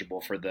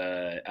eligible for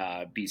the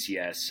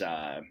BCS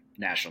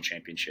national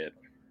championship.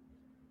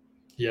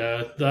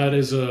 Yeah, that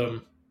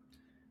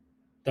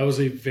was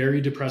a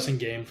very depressing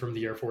game from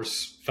the Air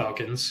Force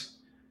Falcons.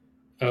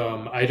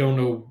 I don't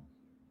know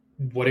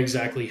what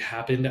exactly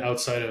happened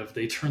outside of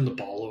they turned the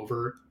ball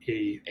over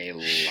a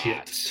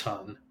shit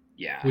ton.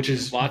 Yeah, which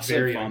is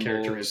very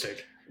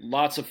uncharacteristic.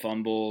 Lots of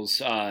fumbles.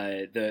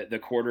 The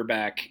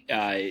quarterback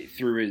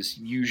threw his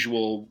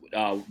usual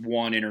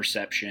one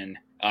interception.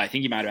 I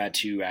think he might have had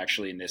 2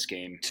 actually in this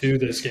game. 2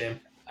 this game.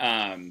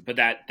 But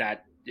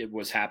that it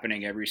was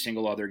happening every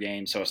single other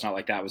game, so it's not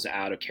like that was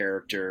out of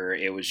character.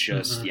 It was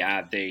just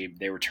they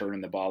were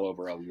turning the ball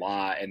over a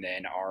lot, and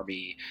then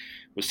Army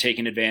was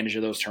taking advantage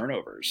of those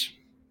turnovers.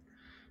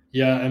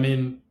 Yeah, I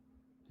mean,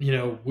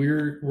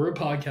 we're a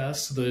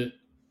podcast that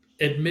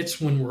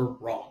admits when we're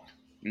wrong.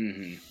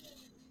 Mm-hmm.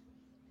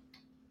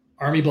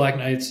 Army Black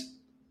Knights,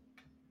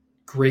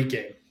 great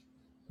game.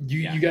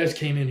 You guys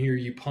came in here,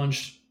 you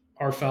punched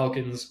our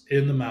Falcons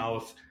in the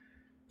mouth.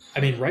 I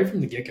mean, right from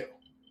the get-go.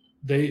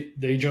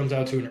 They jumped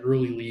out to an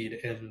early lead,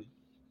 and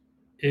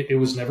it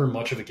was never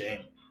much of a game,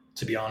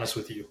 to be honest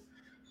with you.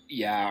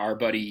 Yeah, our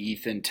buddy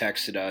Ethan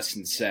texted us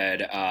and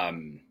said,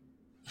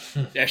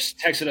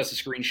 texted us a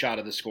screenshot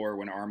of the score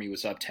when Army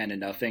was up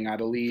 10-0, I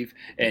believe,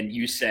 and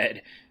you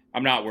said,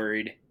 "I'm not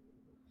worried."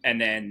 And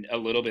then a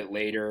little bit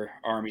later,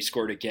 Army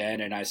scored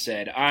again, and I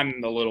said,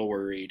 "I'm a little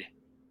worried."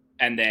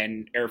 And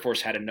then Air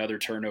Force had another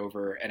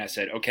turnover, and I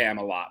said, "Okay, I'm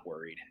a lot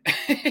worried."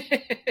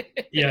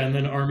 Yeah, and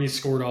then Army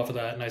scored off of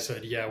that, and I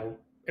said, "Yeah,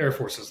 Air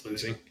Force is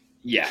losing."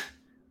 Yeah.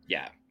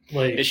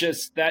 Like, it's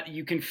just that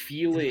you can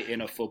feel it in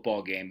a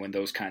football game when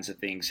those kinds of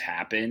things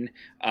happen.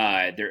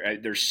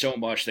 There's so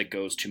much that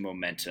goes to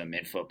momentum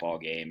in football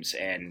games,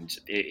 and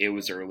it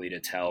was early to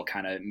tell,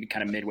 kind of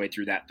midway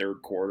through that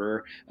third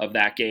quarter of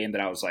that game,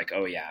 that I was like,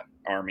 "Oh yeah,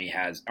 Army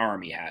has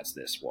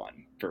this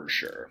one for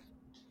sure."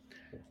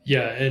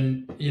 Yeah,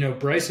 and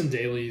Bryson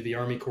Daly, the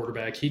Army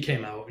quarterback, he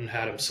came out and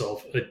had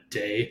himself a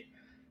day.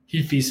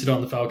 He feasted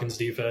on the Falcons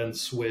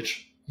defense,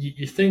 which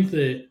you think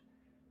that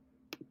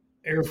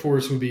Air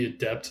Force would be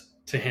adept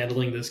to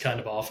handling this kind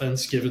of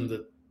offense, given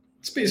that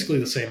it's basically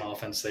the same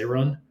offense they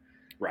run.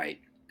 Right.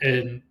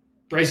 And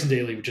Bryson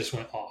Daly just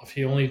went off.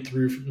 He only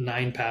threw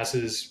 9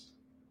 passes.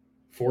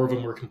 4 of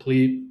them were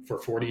complete for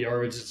 40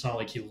 yards. It's not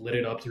like he lit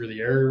it up through the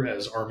air,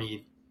 as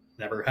Army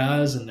never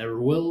has and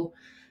never will.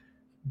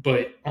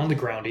 But on the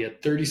ground, he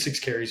had 36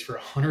 carries for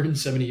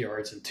 170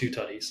 yards and 2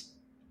 tutties.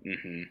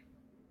 Mm-hmm.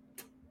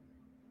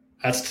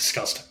 That's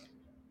disgusting.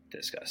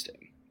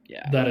 Disgusting.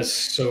 Yeah. That is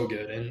so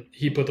good. And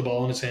he put the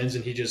ball in his hands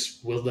and he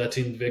just willed that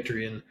team to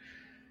victory. And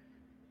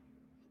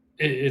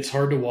it's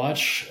hard to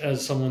watch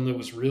as someone that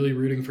was really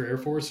rooting for Air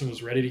Force and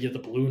was ready to get the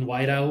blue and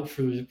white out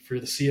for the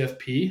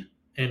CFP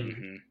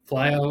and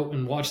fly out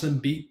and watch them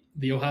beat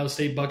the Ohio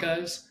State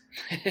Buckeyes.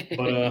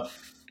 But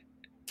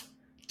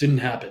didn't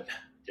happen.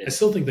 I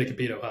still think they could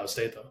beat Ohio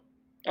State, though.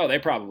 Oh, they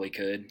probably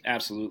could.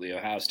 Absolutely.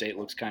 Ohio State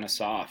looks kind of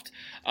soft.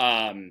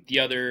 Ryan Day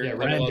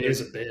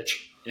is a bitch.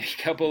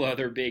 A couple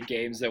other big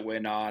games that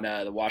went on.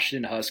 The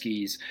Washington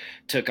Huskies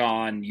took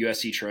on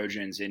USC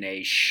Trojans in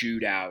a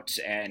shootout,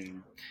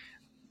 and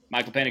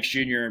Michael Penix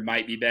Jr.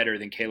 might be better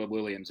than Caleb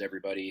Williams,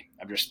 everybody.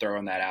 I'm just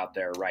throwing that out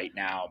there right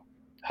now.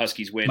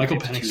 Huskies win Michael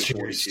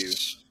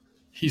 52-42.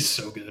 He's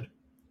so good.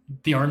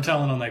 The arm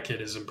talent on that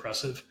kid is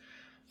impressive.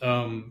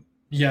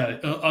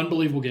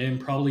 Unbelievable game.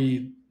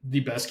 Probably the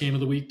best game of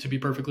the week, to be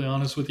perfectly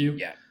honest with you.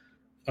 Yeah.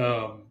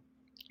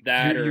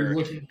 That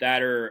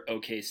or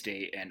OK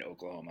State and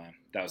Oklahoma.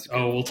 That was.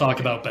 We'll talk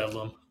about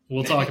Bedlam.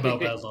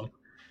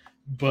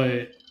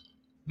 But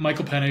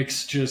Michael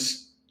Penix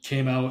just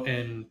came out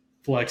and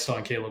flexed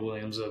on Caleb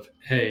Williams of,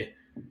 hey,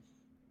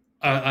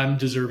 I'm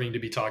deserving to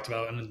be talked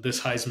about, and this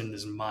Heisman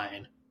is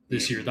mine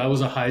this year. That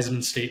was a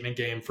Heisman statement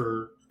game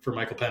for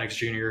Michael Penix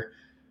Jr.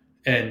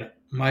 And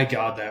my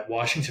God, that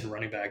Washington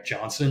running back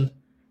Johnson,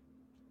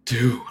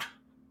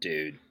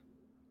 dude,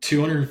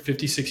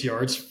 256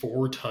 yards,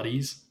 4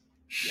 tutties.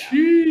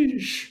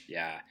 Sheesh.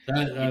 Yeah.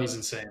 That was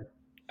insane.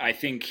 I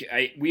think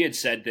we had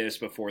said this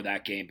before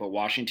that game, but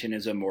Washington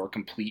is a more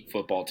complete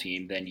football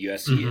team than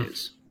USC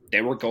is.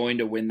 They were going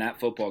to win that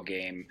football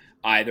game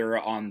either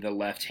on the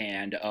left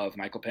hand of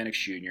Michael Penix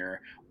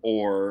Jr.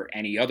 or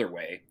any other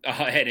way.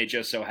 And it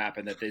just so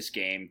happened that this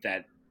game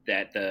that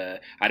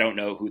I don't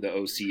know who the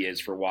OC is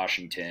for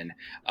Washington,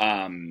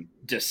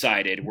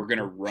 decided we're going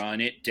to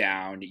run it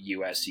down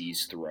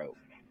USC's throat.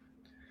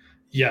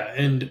 Yeah,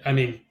 and I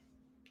mean,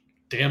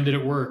 damn, did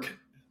it work.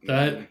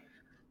 I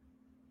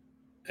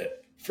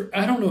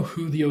don't know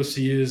who the OC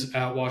is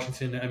at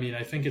Washington. I mean,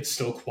 I think it's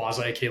still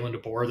quasi Kalen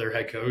DeBoer, their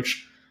head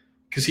coach,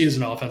 because he is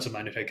an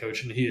offensive-minded head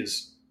coach, and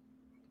he's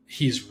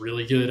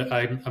really good.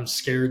 I'm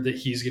scared that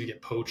he's going to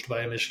get poached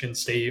by a Michigan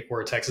State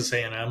or a Texas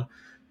A&M,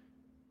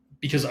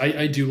 because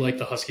I do like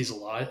the Huskies a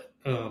lot.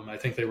 I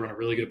think they run a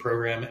really good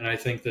program, and I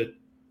think that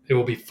it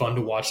will be fun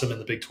to watch them in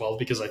the Big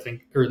 12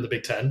 or in the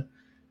Big 10,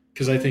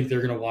 because I think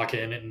they're going to walk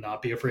in and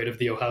not be afraid of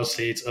the Ohio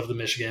States, of the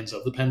Michigans,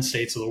 of the Penn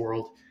States of the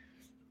world,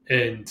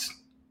 and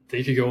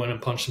they could go in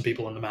and punch some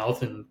people in the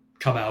mouth and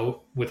come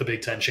out with a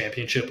Big 10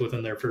 championship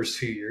within their first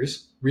few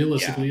years.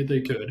 Realistically, they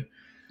could.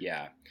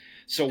 Yeah.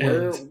 So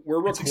we're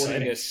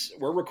recording this.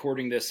 We're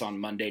recording this on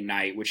Monday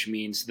night, which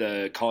means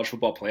the college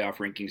football playoff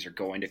rankings are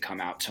going to come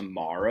out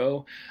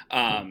tomorrow.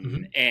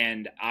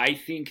 And I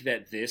think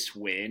that this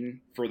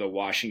win for the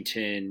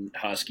Washington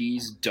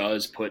Huskies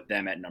does put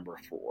them at number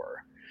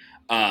 4.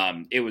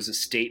 It was a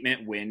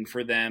statement win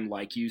for them,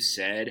 like you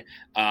said.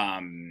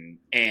 And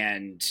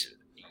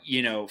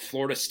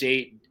Florida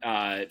State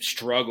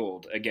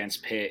struggled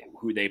against Pitt,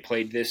 who they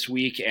played this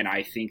week, and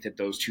I think that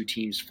those two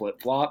teams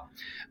flip-flop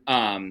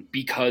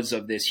because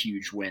of this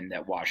huge win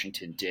that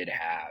Washington did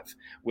have,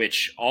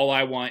 which all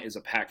I want is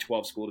a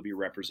Pac-12 school to be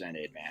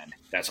represented, man.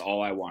 That's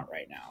all I want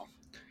right now.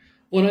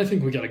 Well, and I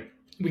think we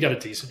got a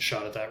decent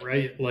shot at that,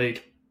 right?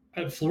 Like,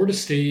 at Florida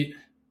State,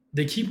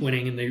 they keep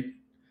winning, and they,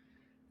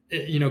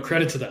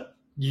 credit to them.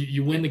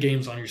 You win the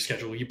games on your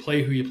schedule. You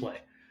play who you play.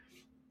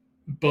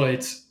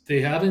 But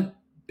they haven't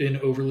been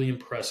overly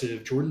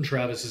impressive. Jordan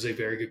Travis is a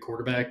very good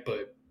quarterback,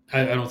 but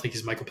I don't think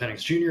he's Michael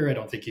Penix Jr. I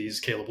don't think he's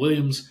Caleb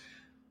Williams.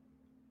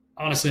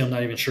 Honestly, I'm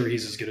not even sure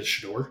he's as good as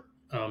Shador.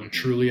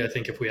 Truly, I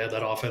think if we had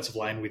that offensive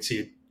line, we'd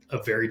see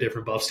a very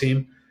different Buffs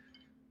team.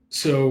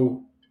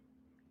 So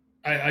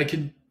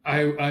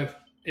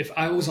if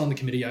I was on the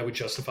committee, I would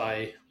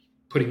justify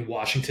putting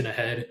Washington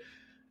ahead.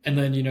 And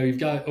then, you've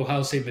got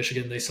Ohio State,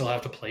 Michigan. They still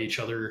have to play each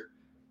other.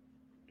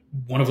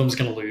 One of them's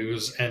going to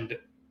lose. And,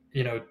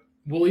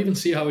 we'll even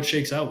see how it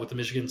shakes out with the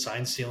Michigan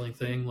sign stealing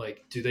thing.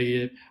 Like, do they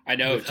get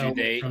from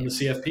the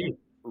CFP?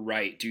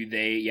 Right. Do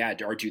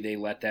they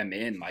let them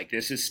in? Like,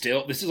 this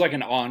is like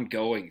an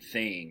ongoing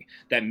thing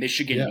that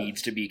Michigan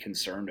needs to be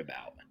concerned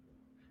about.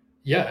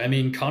 Yeah. I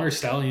mean, Connor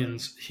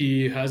Stallions,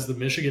 he has the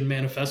Michigan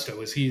Manifesto,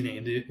 as he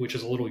named it, which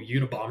is a little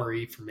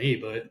Unabomber-y for me,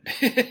 but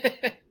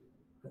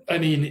I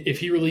mean, if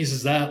he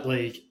releases that,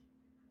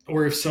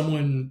 or if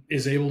someone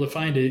is able to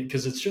find it,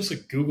 because it's just a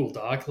Google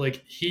Doc.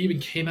 Like, he even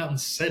came out and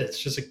said it's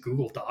just a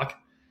Google Doc.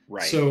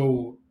 Right.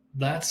 So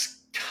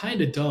that's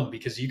kind of dumb,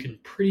 because you can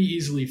pretty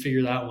easily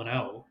figure that one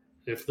out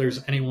if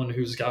there's anyone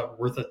who's got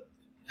worth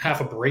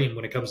half a brain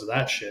when it comes to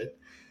that shit.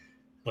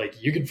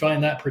 Like you can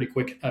find that pretty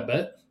quick, I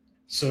bet.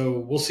 So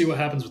we'll see what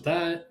happens with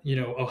that.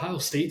 Ohio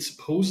State,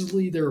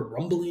 supposedly there are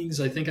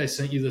rumblings. I think I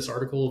sent you this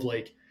article of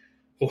like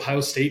Ohio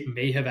State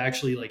may have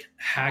actually like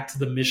hacked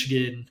the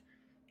Michigan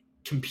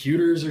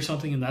computers or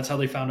something, and that's how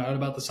they found out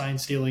about the sign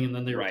stealing, and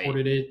then they Right.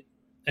 reported it.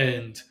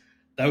 And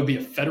that would be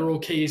a federal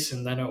case,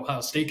 and then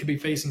Ohio State could be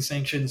facing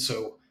sanctions.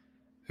 So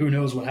who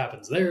knows what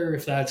happens there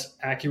if that's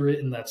accurate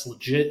and that's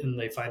legit and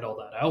they find all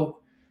that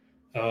out.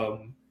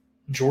 Um,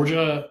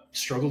 Georgia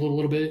struggled a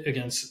little bit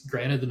against,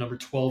 granted, the number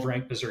 12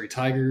 ranked Missouri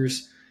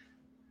Tigers.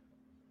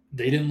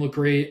 They didn't look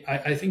great.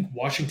 I think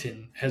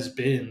Washington has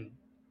been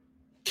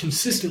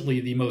consistently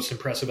the most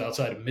impressive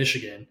outside of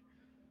Michigan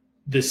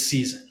this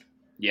season.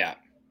 Yeah.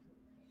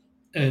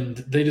 And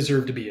they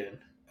deserve to be in.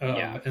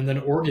 Yeah. And then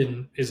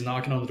Oregon is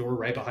knocking on the door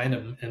right behind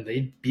them, and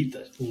they beat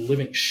the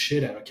living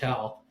shit out of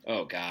Cal.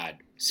 Oh God,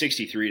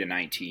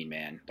 63-19,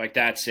 man. Like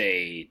that's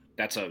a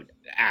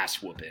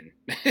ass whooping.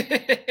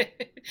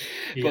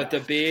 Yeah.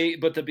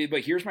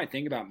 But here's my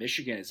thing about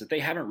Michigan is that they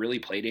haven't really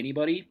played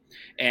anybody,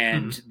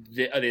 and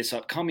this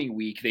upcoming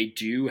week they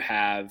do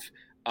have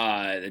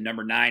the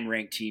number 9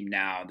 ranked team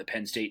now, the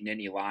Penn State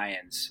Nittany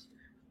Lions,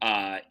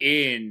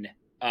 in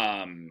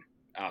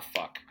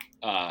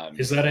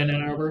is that in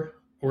Ann Arbor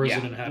or is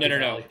it in Happy Valley?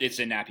 No, it's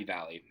in Happy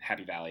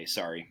Valley.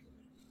 Sorry.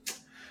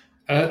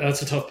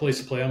 That's a tough place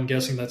to play. I'm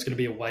guessing that's going to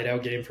be a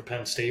whiteout game for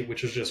Penn State,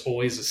 which is just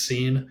always a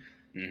scene.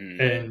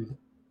 Mm-hmm. And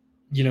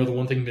the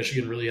one thing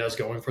Michigan really has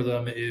going for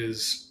them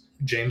is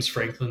James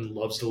Franklin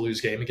loves to lose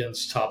game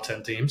against top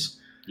 10 teams.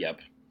 Yep.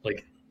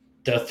 Like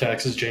death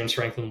taxes, James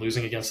Franklin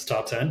losing against the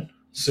top 10.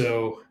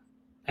 So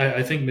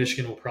I think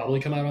Michigan will probably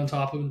come out on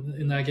top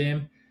in that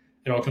game.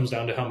 It all comes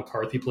down to how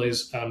McCarthy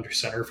plays under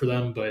center for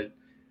them,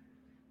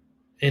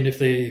 and if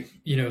they,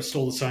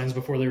 stole the signs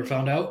before they were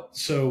found out.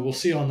 So we'll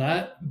see on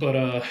that.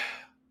 But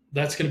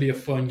that's going to be a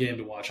fun game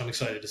to watch. I'm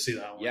excited to see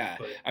that one. Yeah.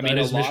 But I mean,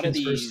 a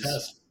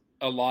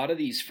lot of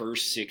these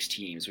first 6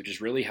 teams, which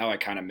is really how I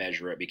kind of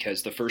measure it,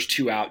 because the first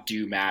 2 out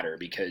do matter,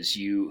 because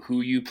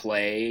who you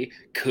play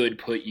could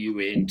put you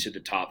into the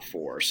top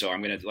 4. So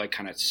I'm going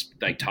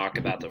to talk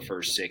about the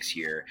first 6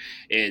 here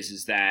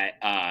is that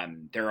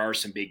there are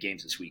some big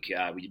games this week.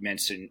 We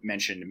mentioned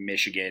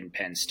Michigan,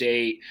 Penn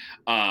State.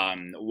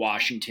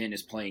 Washington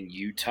is playing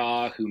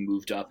Utah, who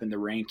moved up in the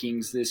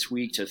rankings this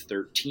week to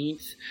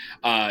 13th.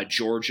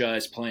 Georgia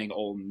is playing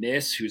Ole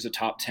Miss, who's a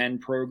top 10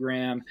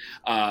 program.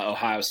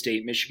 Ohio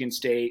State, Michigan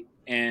State,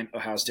 and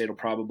Ohio State will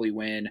probably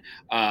win.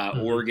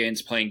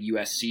 Oregon's playing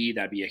USC.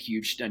 That'd be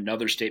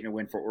another statement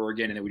win for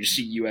Oregon, and then we just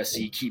see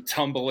USC keep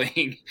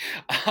tumbling.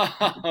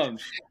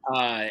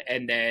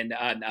 And then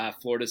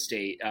Florida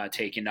State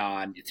taking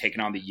on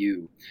the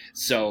U.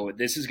 So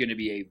this is going to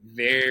be a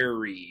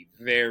very,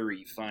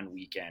 very fun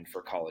weekend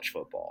for college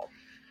football.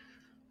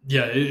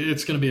 Yeah,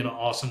 it's going to be an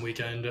awesome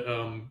weekend.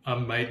 I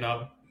might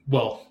not.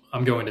 Well,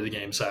 I'm going to the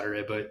game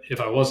Saturday, but if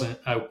I wasn't,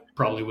 I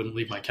probably wouldn't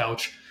leave my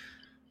couch.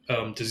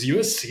 Does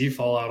USC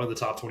fall out of the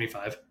top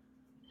 25?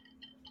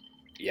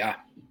 Yeah.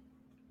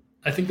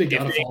 I think they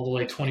got to fall to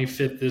like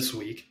 25th this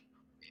week.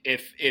 I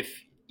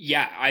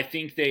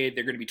think they're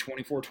going to be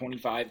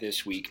 24-25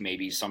 this week,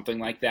 maybe something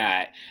like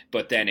that.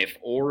 But then if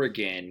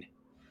Oregon,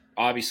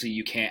 obviously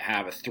you can't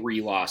have a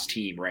 3-loss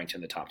team ranked in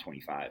the top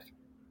 25.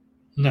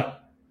 No.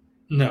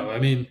 I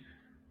mean,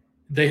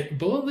 they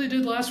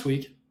did last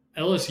week.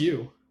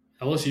 LSU's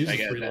a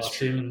 3-loss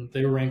team, and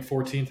they were ranked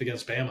 14th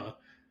against Bama.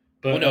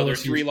 But they're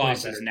 3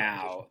 losses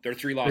now. They're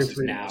 3 losses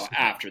now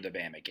after the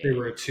Bama game. They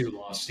were a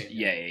 2-loss team.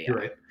 Yeah. You're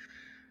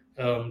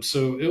right.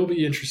 So it'll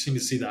be interesting to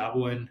see that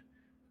one.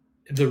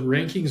 The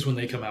rankings, when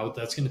they come out,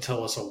 that's going to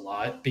tell us a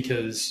lot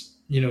because,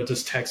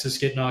 does Texas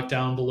get knocked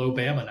down below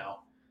Bama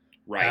now?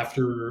 Right.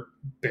 After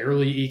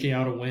barely eking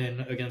out a win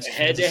against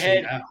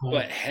head-to-head,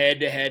 but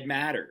head-to-head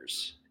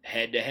matters.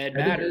 Head-to-head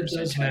matters.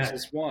 And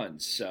Texas won,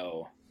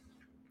 so.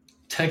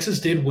 Texas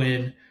did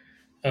win,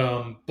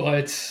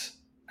 but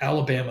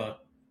Alabama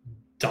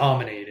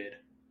dominated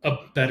a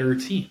better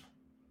team.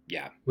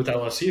 Yeah. With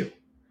LSU.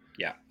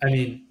 Yeah. I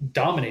mean,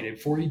 dominated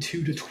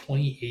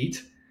 42-28.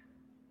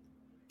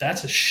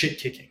 That's a shit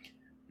kicking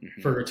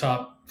for 2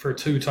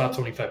 top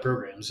 25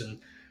 programs. And,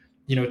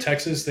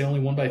 Texas, they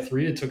only won by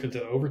 3. It took it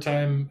to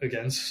overtime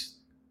against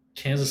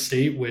Kansas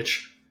State,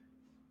 which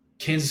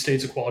Kansas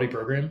State's a quality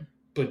program,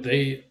 but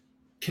they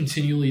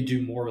continually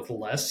do more with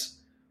less.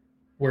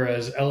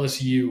 Whereas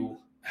LSU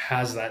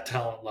has that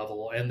talent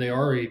level, and they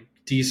are a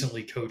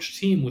decently coached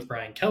team with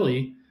Brian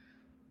Kelly.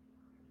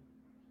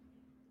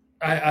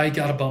 I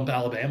got to bump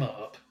Alabama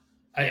up.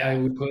 I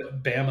would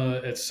put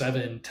Bama at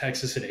 7,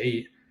 Texas at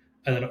 8,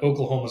 and then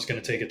Oklahoma's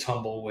going to take a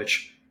tumble,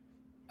 which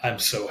I'm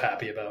so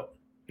happy about.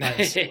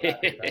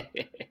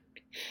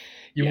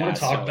 You want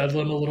to talk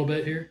Bedlam a little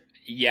bit here?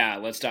 Yeah,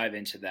 let's dive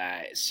into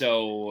that.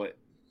 So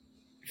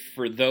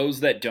for those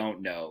that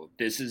don't know,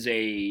 this is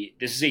a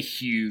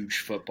huge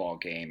football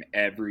game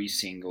every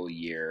single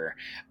year,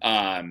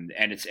 and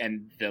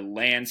the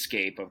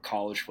landscape of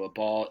college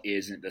football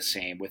isn't the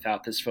same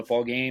without this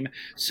football game.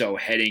 So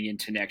heading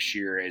into next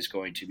year is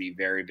going to be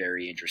very,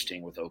 very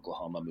interesting with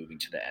Oklahoma moving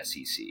to the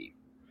SEC.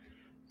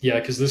 Yeah,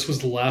 because this was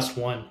the last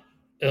one,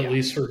 at Yeah.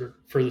 least for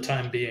the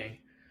time being,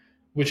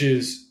 which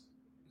is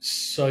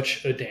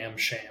such a damn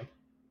shame.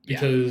 Yeah.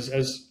 Because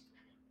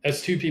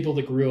as two people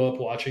that grew up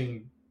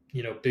watching,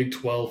 Big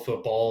 12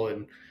 football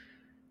and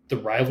the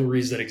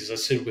rivalries that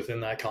existed within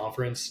that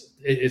conference,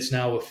 it's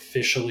now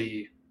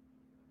officially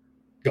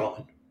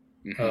gone.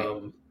 Hmm.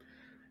 Um,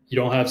 you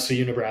don't have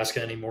CU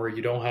Nebraska anymore.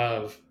 You don't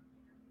have,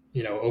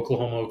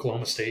 Oklahoma,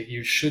 Oklahoma State.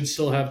 You should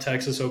still have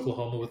Texas,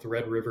 Oklahoma with the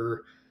Red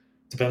River.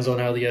 Depends on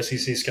how the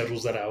SEC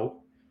schedules that out.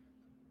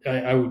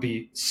 I would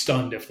be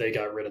stunned if they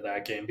got rid of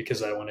that game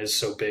because that one is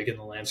so big in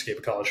the landscape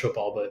of college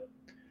football. But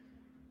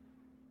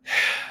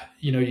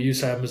you used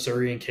to have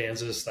Missouri and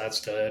Kansas.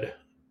 That's dead.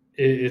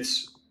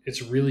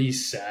 It's really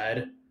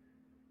sad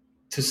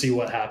to see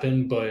what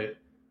happened, but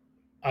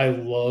I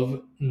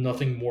love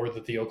nothing more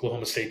that the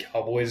Oklahoma State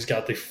Cowboys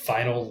got the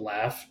final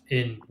laugh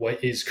in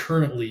what is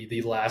currently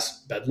the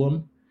last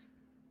bedlam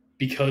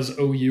because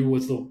OU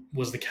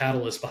was the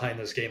catalyst behind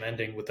this game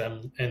ending with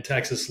them and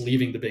Texas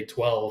leaving the Big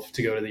 12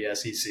 to go to the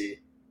SEC.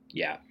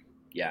 Yeah.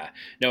 Yeah.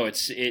 No, it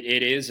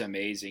is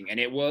amazing. And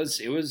it was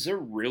a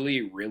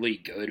really, really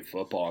good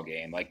football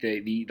game. Like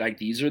like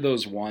these are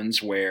those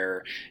ones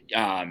where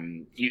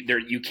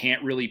you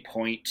can't really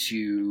point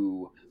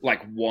to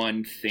like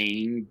one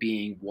thing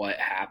being what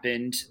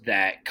happened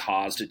that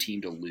caused a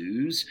team to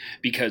lose,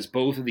 because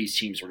both of these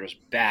teams were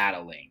just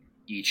battling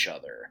each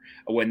other.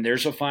 When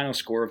there's a final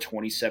score of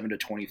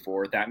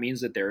 27-24, that means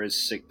that there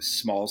is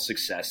small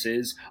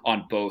successes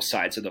on both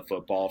sides of the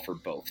football for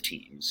both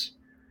teams.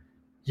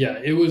 Yeah,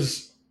 it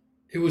was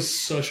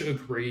such a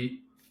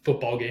great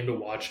football game to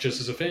watch just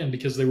as a fan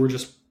because they were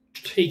just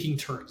taking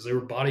turns. They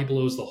were body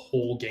blows the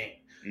whole game.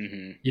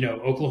 Hmm.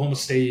 Oklahoma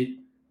State,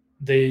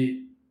 they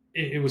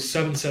it was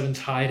 7-7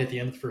 tied at the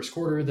end of the first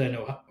quarter. Then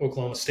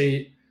Oklahoma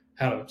State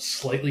had a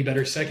slightly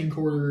better second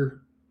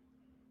quarter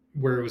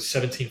where it was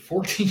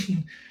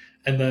 17-14,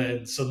 and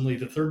then suddenly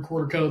the third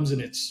quarter comes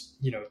and it's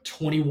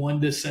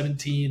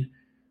 21-17,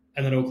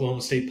 and then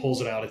Oklahoma State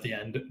pulls it out at the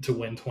end to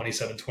win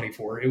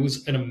 27-24. It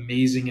was an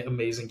amazing,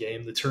 amazing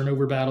game. The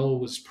turnover battle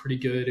was pretty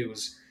good. It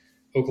was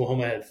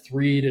Oklahoma had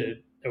 3 to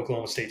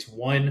Oklahoma State's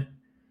 1.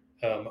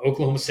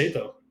 Oklahoma State,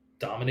 though,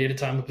 dominated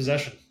time of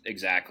possession.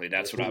 Exactly.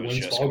 That's That's what I what was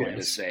wins just ball going to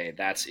games. say.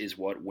 That is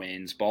what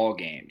wins ball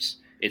games.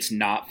 It's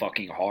not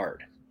fucking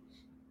hard.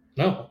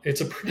 No,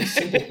 it's a pretty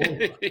simple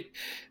formula.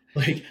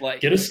 Like,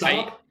 Like get a I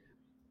stop.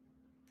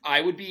 I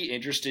would be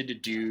interested to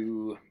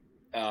do.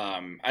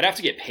 I'd have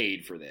to get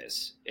paid for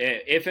this.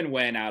 If and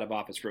when Out of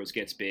Office Pros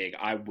gets big,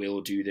 I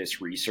will do this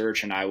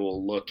research and I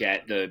will look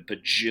at the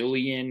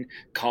bajillion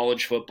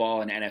college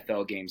football and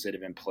NFL games that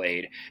have been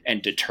played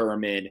and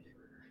determine,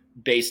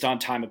 based on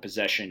time of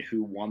possession,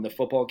 who won the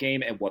football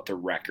game and what the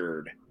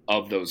record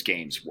of those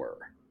games were.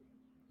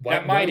 Why,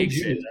 That why might would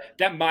you do exist. that?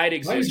 That might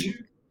Why would exist.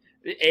 you?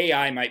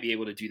 AI might be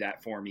able to do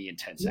that for me in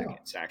 10 No,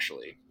 seconds,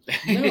 actually.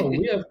 no.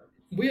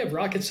 We have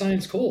rocket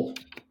science Cole.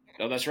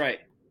 Oh, that's right.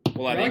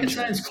 We'll have Rocket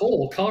Science interns.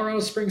 Cole, Colorado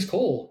Springs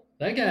Cole.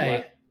 That We'll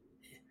guy,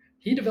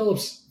 he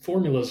develops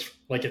formulas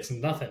like it's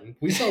nothing.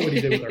 We saw what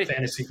he did with our have...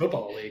 fantasy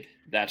football league.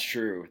 That's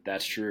true.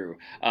 That's true.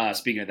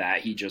 Speaking of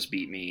that, he just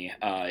beat me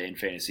in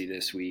fantasy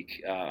this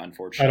week, I don't want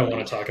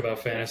unfortunately. to talk about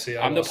fantasy.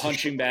 I I'm the lost the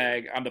punching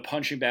bag. I'm the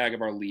punching bag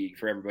of our league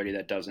for everybody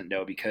that doesn't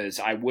know, because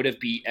I would have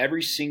beat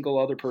every single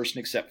other person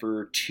except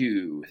for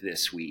 2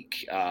 this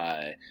week.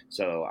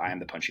 So I am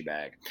the punching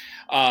bag.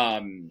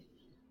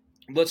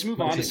 Let's move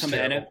My on to team's some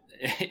terrible.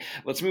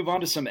 let's move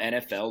on to some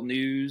NFL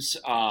news.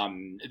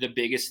 The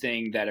biggest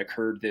thing that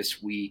occurred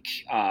this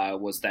week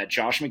was that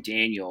Josh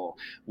McDaniel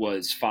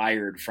was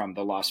fired from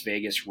the Las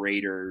Vegas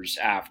Raiders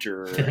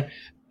after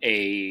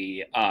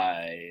a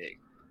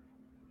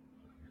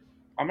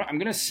I'm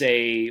going to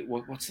say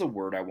what's the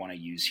word I want to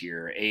use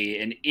here?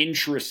 An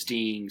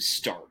interesting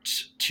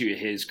start to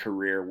his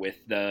career with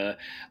the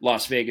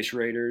Las Vegas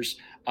Raiders,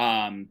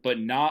 but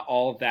not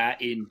all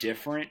that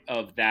indifferent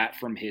of that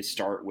from his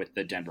start with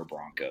the Denver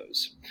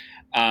Broncos.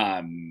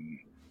 Um,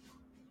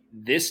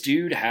 this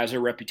dude has a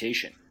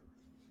reputation.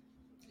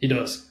 He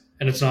does,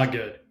 and it's not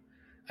good.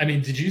 I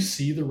mean, did you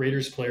see the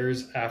Raiders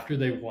players after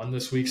they won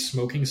this week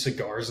smoking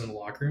cigars in the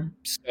locker room?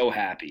 So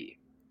happy,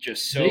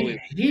 just so They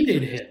elated for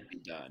hated this him. to be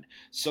done.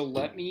 So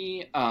let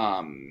me.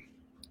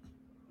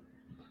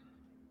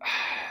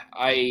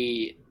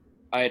 I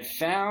had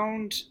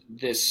found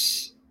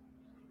this.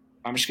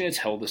 I'm just going to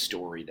tell the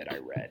story that I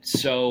read.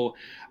 So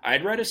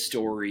I'd read a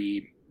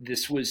story.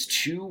 This was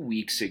 2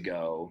 weeks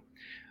ago,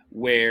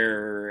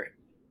 where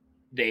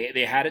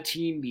they had a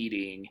team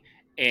meeting,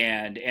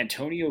 and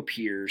Antonio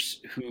Pierce,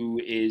 who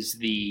is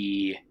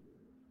the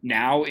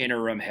now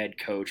interim head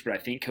coach, but I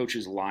think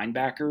coaches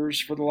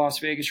linebackers for the Las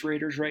Vegas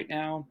Raiders right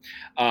now,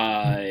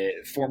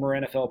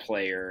 former NFL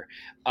player,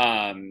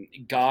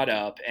 got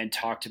up and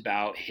talked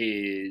about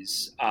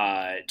his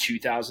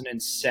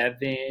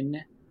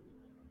 2007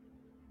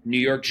 New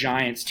York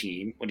Giants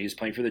team when he was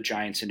playing for the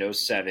Giants in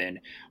 '07,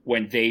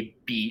 when they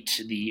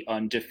beat the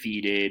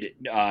undefeated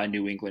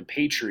New England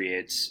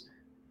Patriots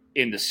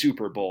in the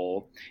Super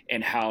Bowl,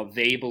 and how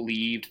they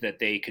believed that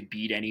they could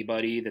beat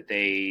anybody, that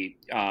they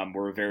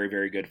were a very,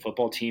 very good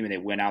football team, and they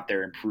went out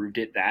there and proved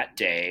it that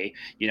day.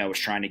 Was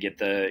trying to get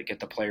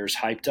the players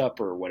hyped up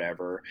or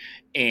whatever.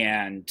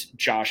 And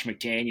Josh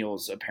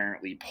McDaniels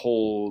apparently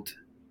pulled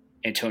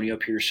Antonio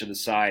Pierce to the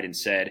side and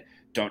said,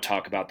 "Don't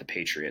talk about the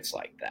Patriots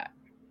like that."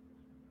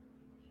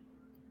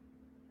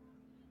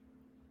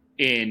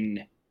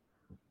 In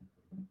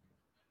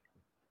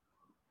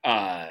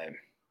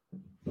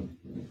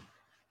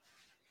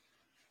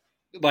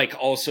like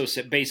also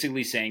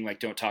basically saying like,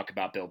 don't talk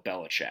about Bill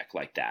Belichick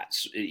like that,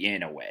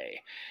 in a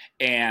way.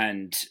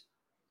 And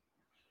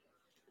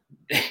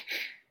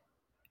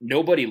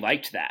nobody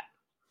liked that.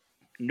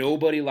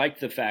 Nobody liked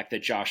the fact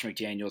that Josh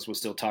McDaniels was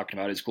still talking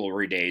about his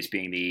glory days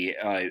being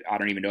I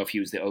don't even know if he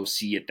was the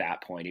OC at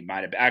that point. He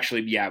might have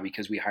actually, yeah,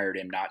 because we hired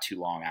him not too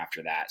long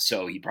after that.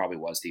 So he probably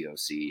was the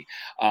OC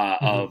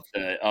of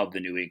the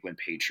New England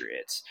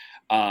Patriots.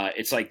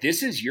 It's like,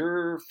 this is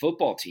your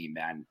football team,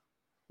 man.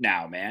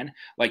 Now, man,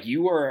 like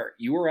you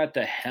are at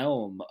the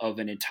helm of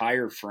an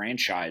entire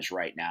franchise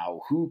right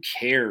now. Who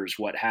cares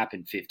what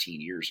happened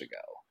 15 years ago?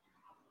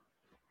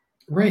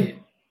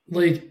 Right.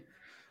 Like,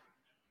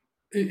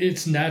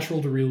 it's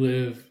natural to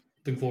relive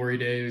the glory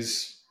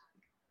days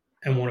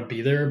and want to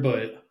be there,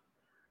 but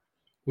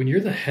when you're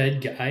the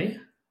head guy,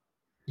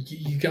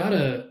 you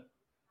gotta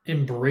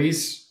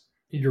embrace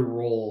your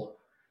role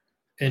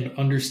and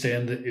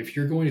understand that if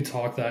you're going to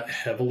talk that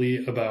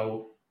heavily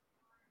about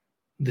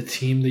the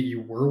team that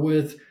you were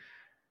with,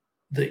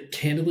 that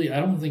candidly, I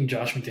don't think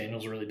Josh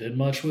McDaniels really did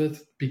much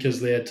with, because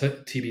they had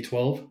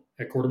TB12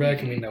 at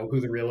quarterback, and we know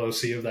who the real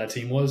OC of that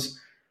team was.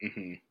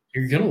 Mm-hmm.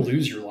 You're going to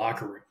lose your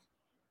locker room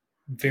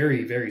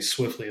very, very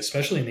swiftly,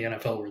 especially in the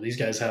NFL where these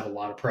guys have a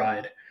lot of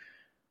pride.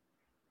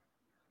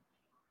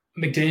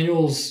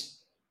 McDaniels,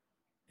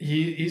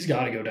 he's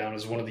got to go down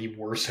as one of the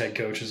worst head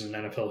coaches in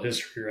NFL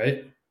history,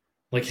 right?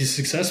 Like, he's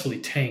successfully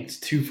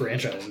tanked 2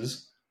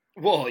 franchises.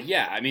 Well,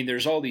 yeah. I mean,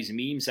 there's all these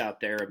memes out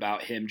there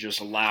about him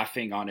just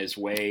laughing on his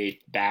way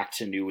back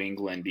to New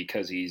England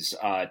because he's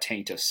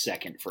tanked a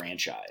second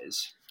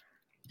franchise.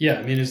 Yeah,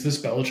 I mean, is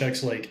this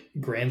Belichick's, like,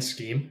 grand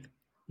scheme?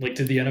 Like,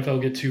 did the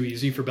NFL get too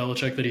easy for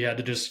Belichick that he had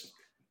to just,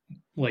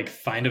 like,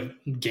 find a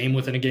game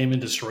within a game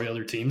and destroy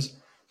other teams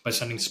by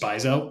sending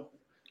spies out?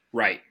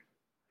 Right.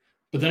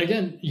 But then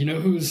again, you know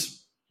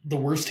who's the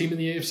worst team in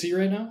the AFC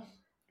right now,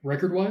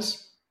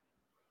 record-wise?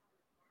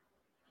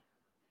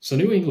 It's the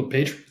New England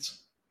Patriots.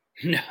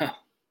 No.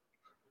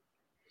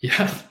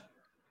 Yeah.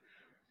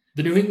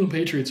 The New England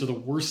Patriots are the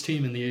worst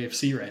team in the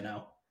AFC right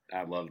now.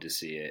 I'd love to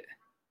see it.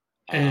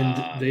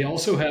 And they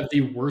also have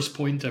the worst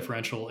point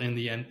differential in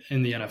the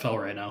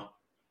NFL right now,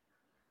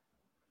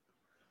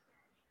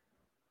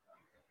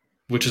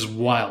 which is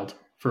wild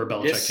for a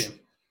Belichick team.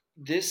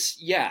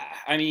 Yeah.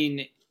 I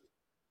mean,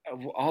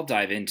 I'll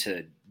dive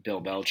into Bill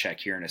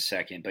Belichick here in a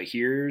second, but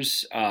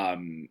here's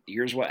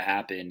what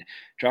happened.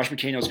 Josh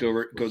McDaniels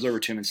goes over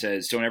to him and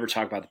says, "Don't ever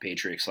talk about the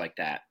Patriots like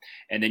that."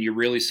 And then you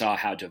really saw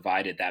how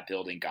divided that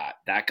building got.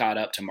 That got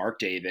up to Mark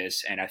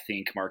Davis, and I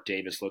think Mark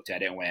Davis looked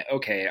at it and went,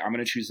 "Okay, I'm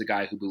going to choose the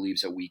guy who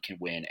believes that we can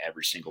win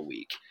every single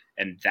week."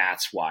 And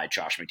that's why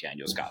Josh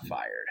McDaniels got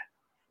fired.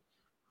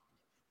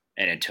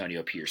 And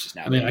Antonio Pierce is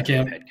now the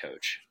head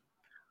coach.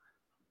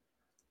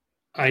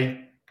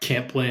 I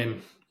can't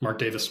blame Mark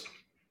Davis.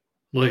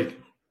 Like,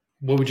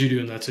 what would you do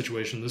in that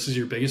situation? This is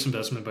your biggest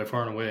investment by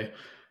far and away.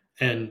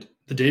 And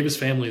the Davis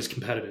family is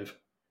competitive.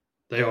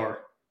 They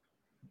are.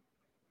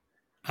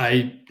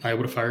 I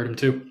would have fired him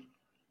too.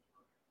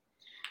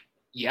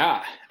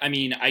 Yeah. I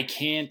mean, I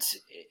can't,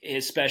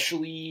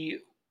 especially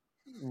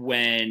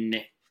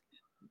when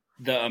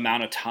the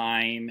amount of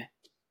time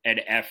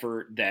and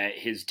effort that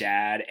his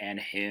dad and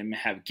him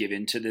have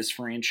given to this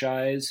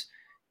franchise.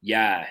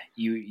 Yeah,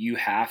 you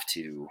have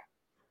to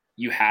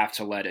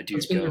let a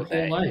dude go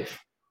that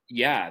life.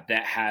 Yeah,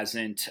 that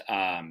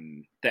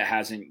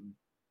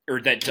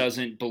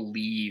doesn't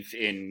believe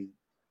in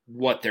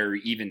what they're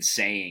even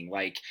saying.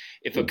 Like,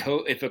 if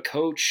a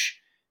coach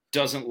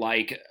doesn't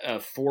like a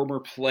former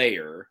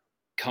player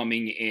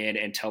coming in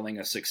and telling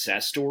a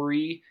success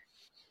story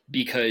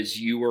because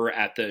you were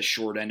at the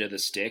short end of the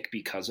stick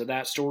because of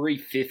that story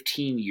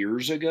 15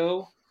 years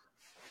ago,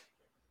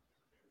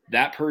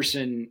 that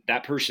person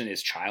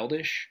is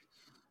childish.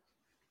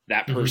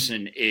 That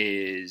person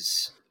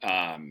is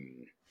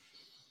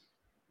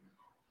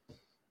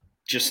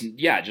just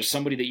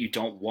somebody that you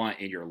don't want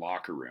in your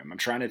locker room. I'm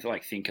trying to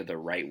think of the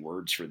right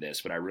words for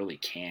this, but I really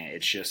can't.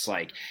 It's just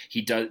like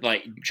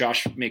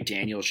Josh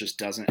McDaniels just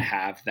doesn't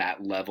have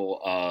that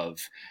level of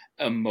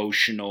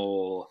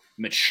emotional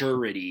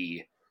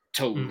maturity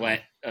to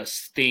let a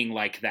thing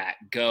like that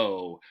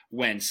go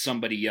when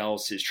somebody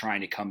else is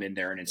trying to come in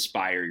there and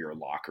inspire your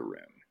locker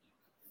room.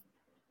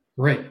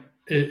 Right.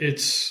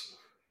 It's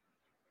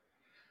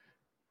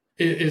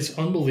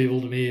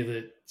unbelievable to me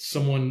that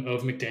someone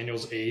of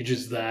McDaniel's age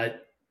is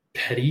that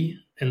petty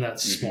and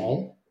that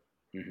small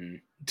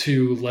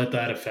to let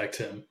that affect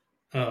him.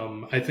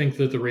 I think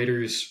that the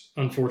Raiders,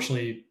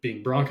 unfortunately,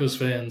 being Broncos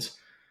fans,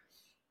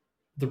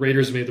 the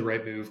Raiders made the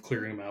right move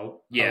clearing him out. I would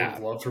Yeah.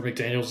 have loved for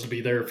McDaniels to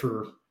be there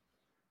for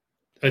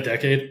a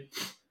decade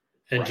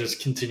and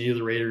just continue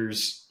the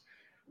Raiders'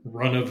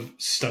 run of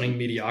stunning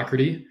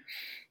mediocrity.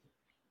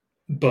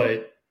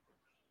 But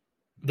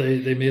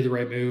they made the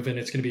right move, and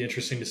it's going to be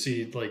interesting to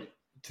see, like,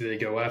 do they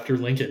go after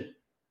Lincoln?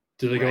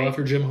 Do they go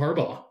after Jim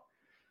Harbaugh?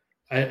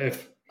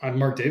 If I'm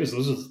Mark Davis,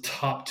 those are the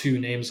top two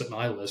names at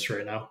my list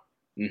right now.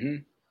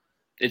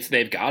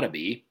 They've got to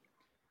be.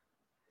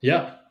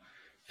 Yeah.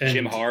 And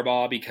Jim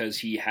Harbaugh, because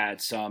he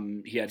had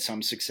some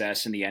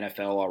success in the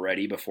NFL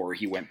already before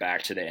he went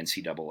back to the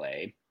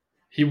NCAA.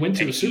 He went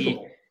to the Super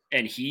Bowl.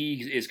 And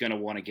he is going to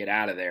want to get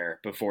out of there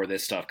before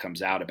this stuff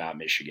comes out about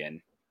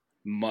Michigan.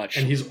 And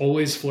he's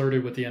always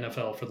flirted with the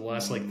NFL for the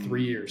last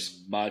 3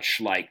 years.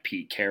 Much like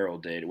Pete Carroll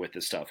did with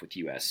the stuff with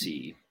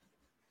USC.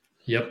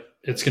 Yep.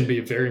 It's going to be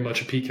very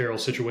much a Pete Carroll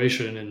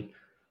situation. And,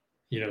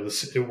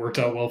 it worked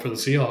out well for the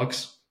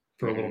Seahawks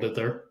for a little bit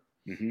there.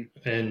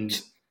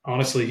 And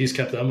honestly, he's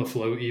kept them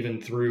afloat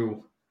even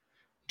through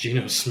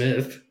Geno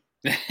Smith.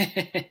 They're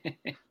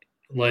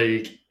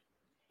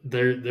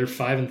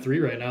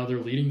 5-3 right now. They're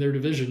leading their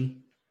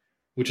division,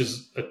 which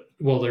is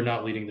they're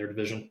not leading their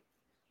division.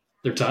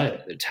 They're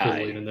tied.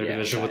 They're leading their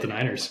division with the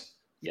Niners,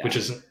 which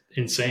is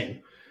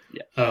insane.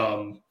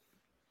 Jim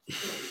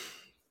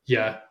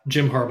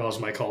Harbaugh's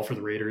my call for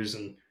the Raiders,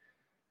 and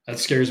that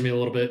scares me a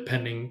little bit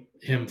pending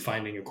him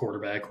finding a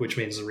quarterback, which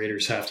means the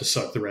Raiders have to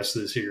suck the rest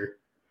of this year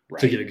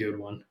to get a good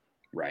one.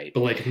 Right.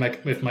 But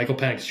if Michael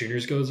Penix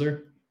Jr. goes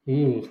there,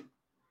 ooh.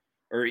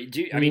 Or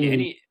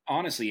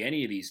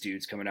any of these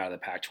dudes coming out of the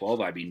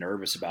Pac-12, I'd be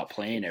nervous about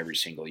playing every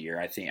single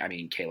year.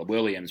 Caleb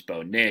Williams,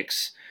 Bo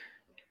Nix,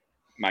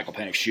 Michael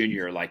Penix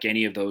Jr., like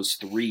any of those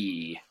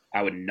three,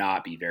 I would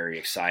not be very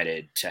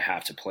excited to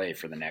have to play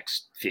for the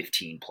next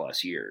 15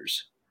 plus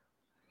years.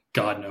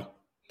 God, no.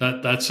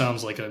 That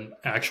sounds like an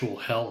actual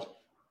hell.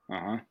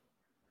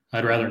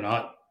 I'd rather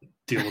not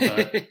deal with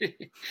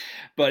that.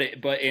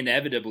 But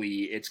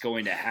inevitably, it's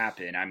going to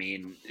happen.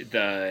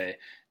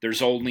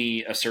 There's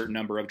only a certain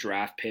number of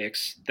draft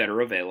picks that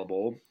are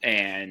available,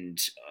 and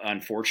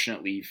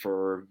unfortunately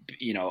for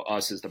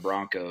us as the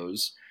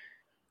Broncos,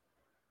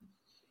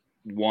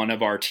 one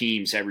of our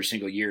teams every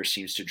single year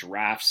seems to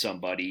draft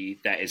somebody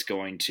that is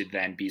going to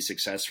then be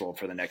successful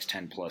for the next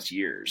 10 plus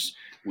years.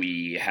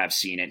 We have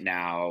seen it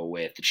now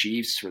with the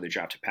Chiefs, where they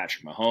drafted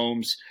Patrick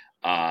Mahomes.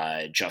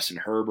 Justin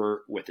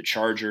Herbert with the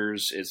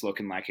Chargers is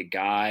looking like a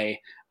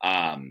guy.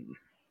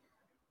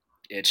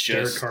 It's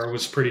just Derek Carr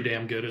was pretty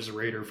damn good as a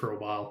Raider for a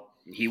while.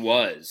 He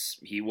was,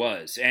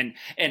 and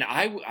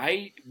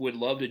I would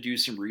love to do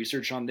some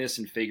research on this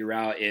and figure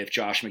out if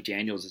Josh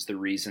McDaniels is the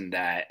reason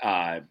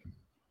that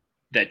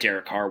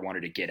Derek Carr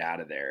wanted to get out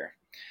of there.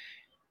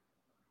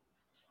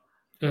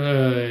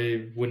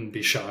 I wouldn't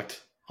be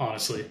shocked,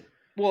 honestly.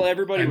 Well,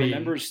 everybody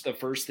remembers the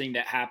first thing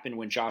that happened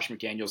when Josh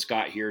McDaniels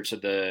got here to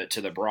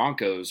the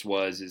Broncos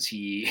was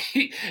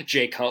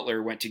Jay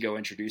Cutler went to go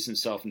introduce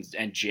himself,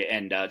 and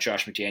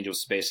Josh McDaniels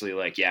was basically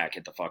like, "Yeah,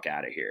 get the fuck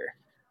out of here."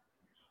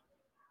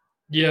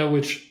 Yeah,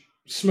 which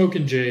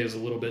smoking Jay is a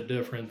little bit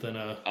different than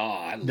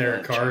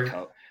Derek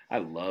Carr. I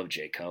love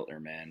Jay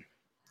Cutler, man.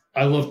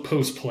 I love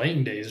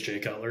post-playing days Jay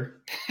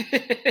Cutler.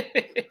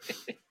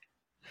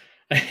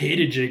 I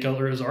hated Jay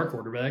Cutler as our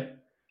quarterback.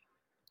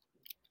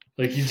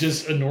 He's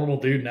just a normal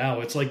dude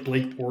now. It's like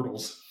Blake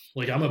Bortles.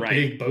 I'm a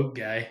big boat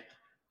guy.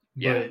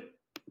 But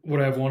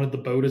would I have wanted the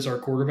boat as our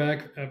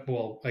quarterback?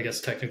 Well, I guess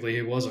technically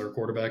he was our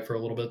quarterback for a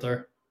little bit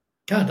there.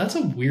 God, that's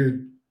a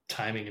weird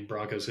timing in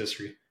Broncos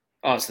history.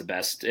 Oh, it's the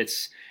best.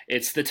 It's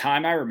the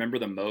time I remember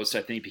the most,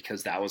 I think,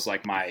 because that was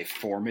my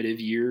formative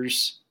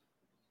years.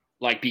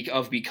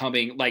 Of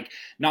becoming,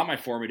 not my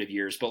formative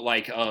years,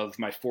 but of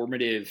my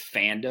formative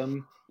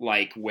fandom,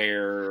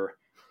 where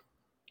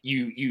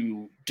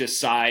you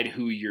decide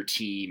who your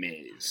team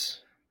is.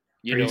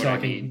 Are you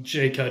talking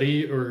Jay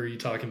Cuddy, or are you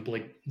talking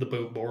the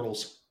boat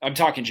Bortles? I'm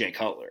talking Jay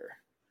Cutler.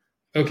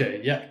 Okay,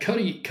 yeah,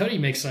 Cuddy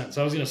makes sense.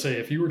 I was going to say,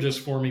 if you were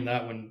just forming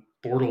that when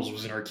Bortles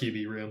was in our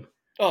QB room,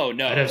 oh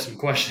no, I'd have some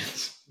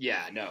questions.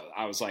 Yeah, no,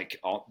 I was like,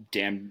 oh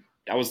damn,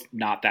 that was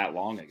not that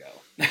long ago.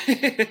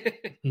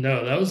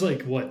 No, that was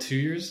 2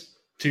 years?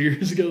 2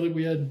 years ago that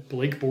we had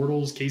Blake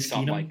Bortles, Case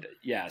Keenum.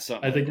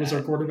 Something I think was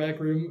our quarterback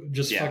room.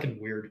 Just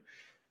fucking weird.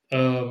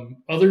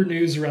 Other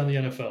news around the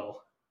NFL.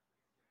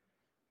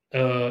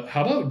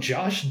 How about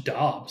Josh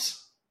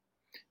Dobbs?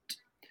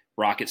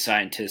 Rocket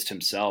scientist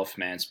himself,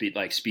 man.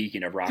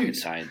 Speaking of rocket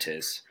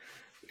scientists.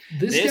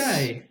 This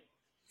guy,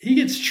 he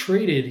gets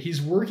traded.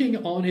 He's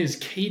working on his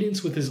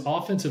cadence with his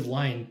offensive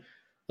line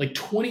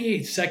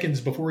 28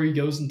 seconds before he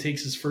goes and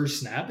takes his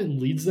first snap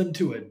and leads them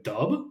to a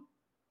dub.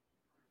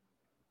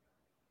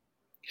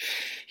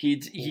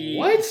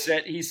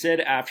 He said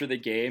after the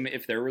game,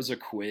 if there was a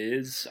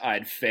quiz,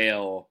 I'd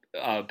fail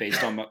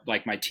based on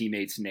my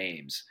teammates'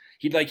 names.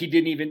 He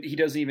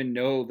doesn't even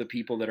know the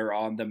people that are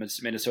on the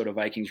Minnesota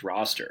Vikings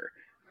roster.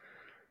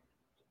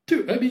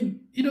 Dude,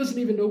 he doesn't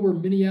even know where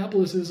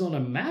Minneapolis is on a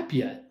map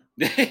yet.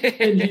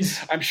 And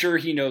I'm sure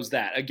he knows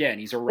that. Again,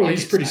 he's a rocket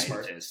he's pretty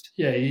scientist.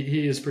 Smart. Yeah,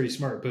 he is pretty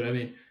smart. But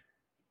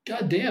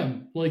God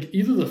damn, like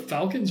either the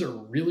Falcons are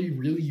really,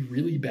 really,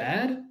 really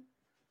bad,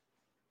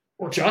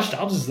 or Josh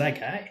Dobbs is that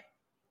guy.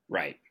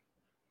 Right.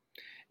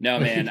 No,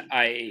 man.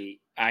 Like,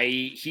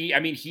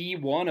 He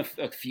won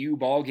a few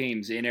ball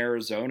games in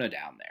Arizona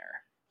down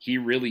there. He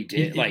really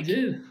did. he Like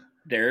did.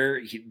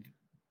 they're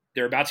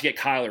they're about to get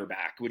Kyler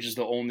back, which is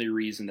the only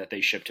reason that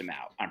they shipped him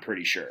out. I'm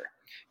pretty sure Yeah.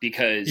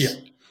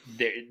 because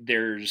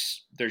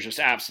there's just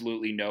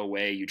absolutely no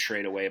way you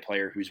trade away a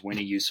player who's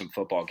winning you some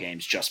football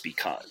games just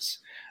because.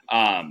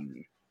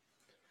 Um,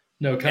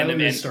 No, and Kyler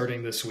the is and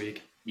starting this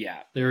week. yeah,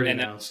 They already and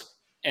the, announced.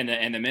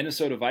 and the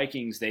Minnesota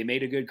Vikings, they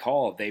made a good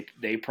call.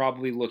 They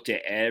probably looked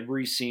at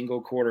every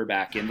single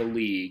quarterback in the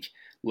league,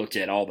 looked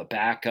at all the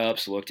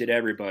backups, looked at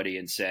everybody,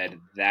 and said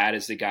that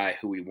is the guy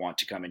who we want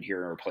to come in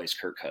here and replace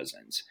Kirk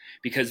Cousins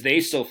because they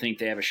still think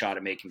they have a shot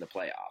at making the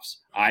playoffs.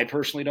 I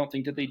personally don't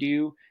think that they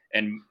do,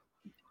 and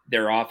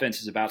their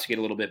offense is about to get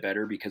a little bit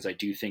better because I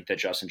do think that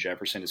Justin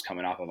Jefferson is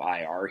coming off of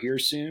IR here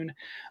soon.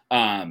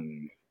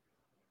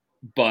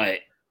 But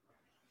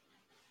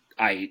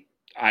I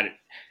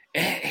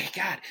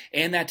God,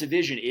 and that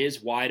division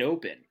is wide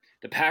open.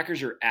 The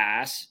Packers are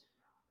ass.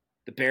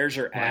 The Bears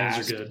are Lions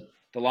ass. are good.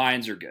 The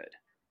Lions are good.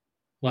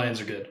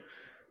 Lions are good.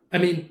 I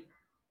mean,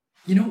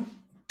 you know,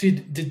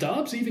 did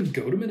Dobbs even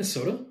go to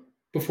Minnesota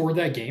before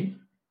that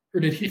game, or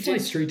did he fly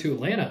straight to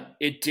Atlanta?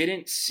 It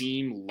didn't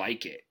seem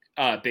like it.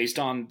 Based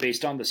on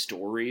the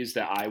stories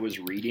that I was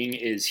reading,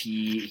 is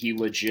he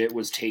legit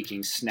was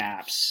taking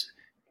snaps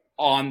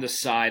on the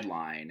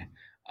sideline.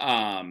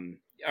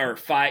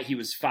 He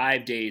was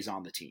 5 days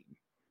on the team,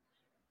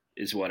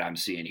 is what I'm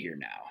seeing here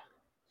now.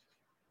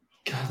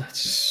 God, that's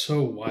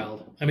so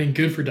wild. I mean,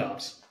 good for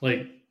Dobbs.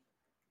 Like,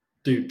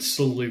 dude,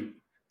 salute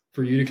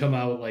for you to come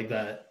out like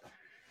that.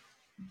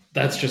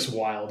 That's just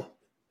wild.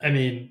 I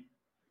mean,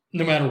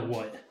 no matter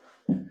what,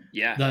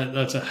 Yeah,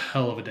 that's a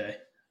hell of a day.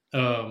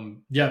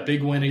 Yeah,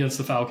 big win against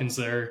the Falcons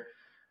there.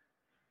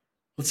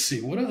 Let's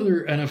see, what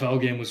other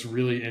NFL game was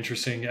really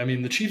interesting? I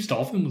mean, the Chiefs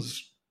Dolphin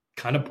was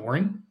kind of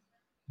boring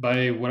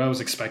by what I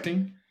was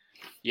expecting.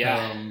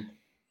 yeah.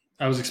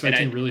 I was And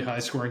expecting a really high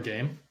scoring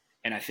game.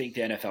 I think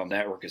the NFL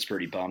Network is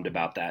pretty bummed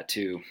about that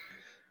too.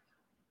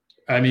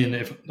 I mean,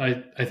 if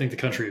I think the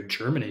country of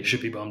Germany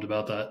should be bummed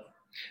about that.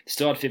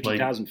 Still had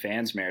 50,000 Like,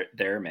 fans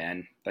there,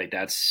 man. Like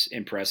that's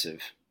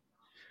impressive.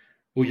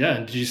 well, yeah.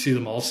 And did you see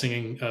them all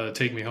singing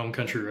 "Take Me Home,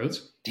 Country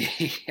Roads"?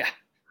 Yeah.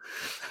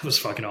 That was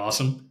fucking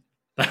awesome.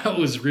 That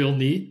was real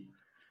neat.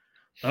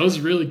 That was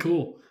really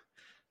cool.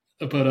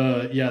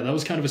 But yeah, that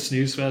was kind of a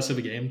snooze fest of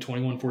a game.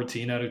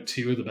 21-14 out of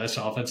two of the best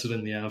offensive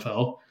in the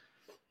NFL.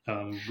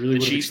 Really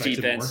would have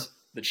expected more.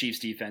 The Chiefs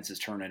defense is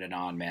turning it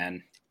on,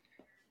 man.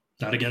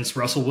 Not against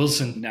Russell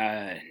Wilson.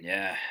 Nah,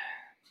 yeah.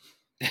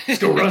 Let's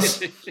go,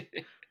 Russ.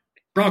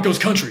 Broncos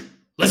country.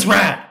 Let's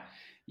ride.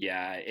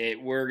 Yeah,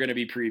 we're going to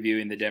be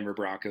previewing the Denver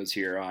Broncos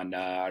here on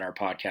our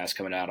podcast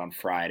coming out on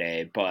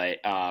Friday, but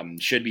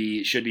should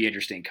be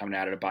interesting coming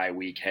out of a bye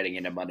week, heading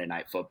into Monday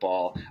Night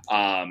Football.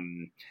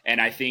 And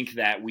I think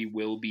that we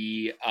will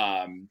be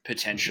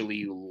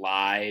potentially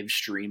live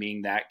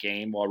streaming that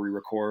game while we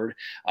record.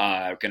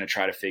 Going to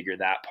try to figure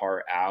that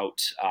part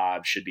out.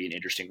 Should be an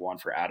interesting one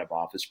for Out of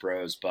Office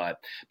Bros.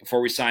 But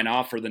before we sign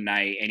off for the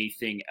night,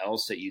 anything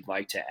else that you'd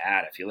like to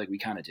add? I feel like we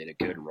kind of did a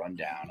good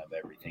rundown of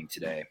everything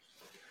today.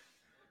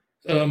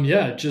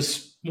 Yeah,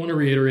 just want to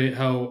reiterate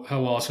how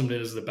awesome it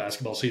is that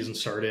basketball season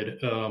started.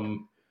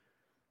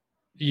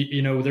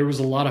 You know, there was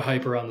a lot of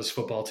hype around this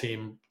football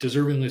team,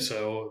 deservingly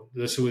so.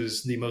 This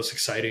was the most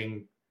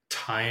exciting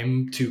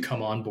time to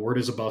come on board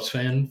as a Buffs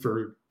fan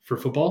for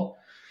football.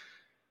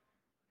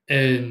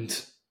 And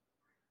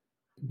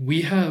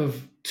we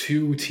have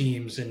two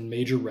teams in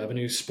major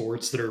revenue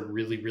sports that are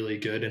really, really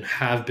good and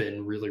have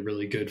been really,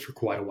 really good for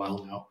quite a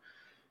while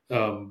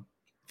now.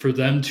 For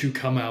them to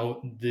come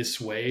out this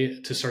way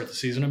to start the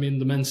season, I mean,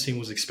 the men's team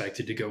was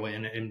expected to go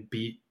in and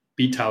beat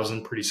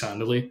Towson pretty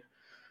soundly,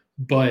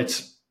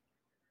 but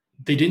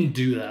they didn't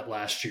do that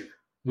last year.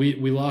 We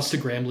lost to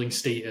Grambling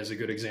State as a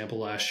good example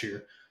last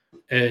year,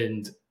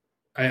 and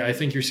I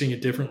think you're seeing a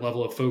different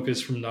level of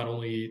focus from not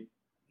only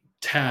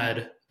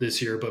Tad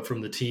this year, but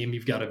from the team.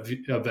 You've got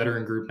a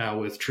veteran group now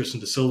with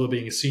Tristan Da Silva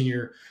being a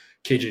senior,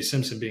 KJ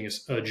Simpson being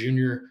a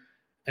junior,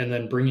 and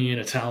then bringing in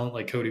a talent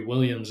like Cody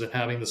Williams and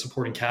having the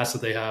supporting cast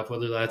that they have,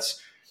 whether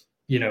that's,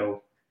 you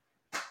know,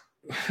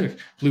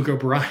 Luke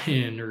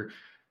O'Brien or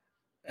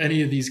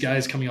any of these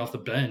guys coming off the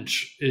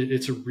bench.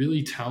 It's a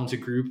really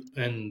talented group,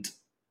 and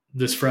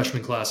this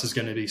freshman class is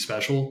going to be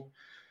special.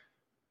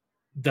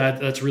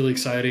 That's really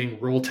exciting.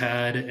 Roll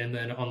Tad, and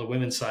then on the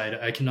women's side,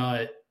 I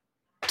cannot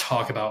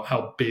talk about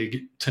how big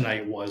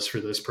tonight was for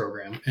this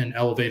program and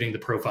elevating the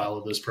profile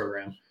of this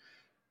program.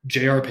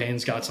 J.R.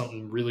 Payne's got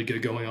something really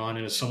good going on,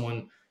 and as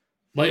someone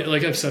like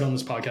I've said on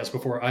this podcast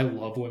before, I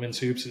love women's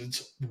hoops.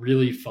 It's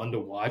really fun to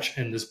watch,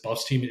 and this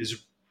Buffs team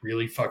is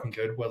really fucking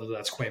good, whether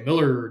that's Quay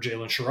Miller or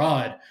Jalen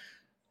Sherrod.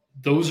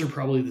 Those are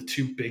probably the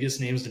two biggest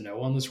names to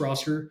know on this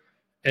roster,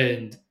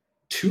 and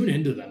tune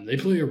into them. They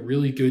play a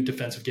really good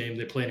defensive game.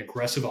 They play an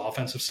aggressive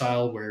offensive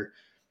style where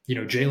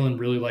Jalen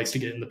really likes to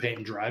get in the paint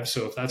and drive.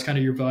 So if that's kind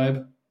of your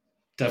vibe,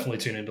 definitely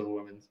tune into the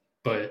women.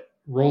 But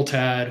roll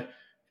Tad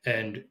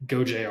and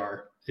go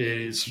JR. It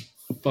is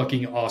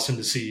fucking awesome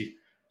to see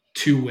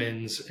 2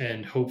 wins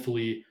and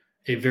hopefully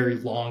a very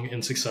long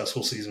and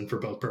successful season for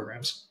both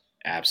programs.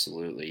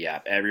 Absolutely. Yeah.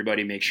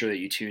 Everybody make sure that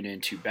you tune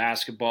into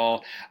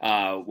basketball.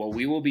 Well,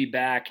 we will be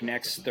back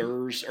next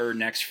Thursday or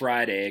next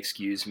Friday,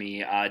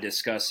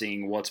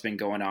 discussing what's been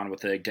going on with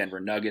the Denver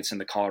Nuggets and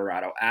the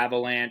Colorado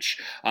Avalanche,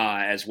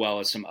 as well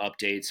as some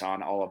updates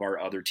on all of our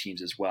other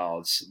teams as well.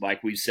 It's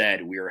like we've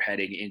said, we are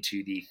heading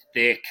into the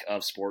thick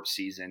of sports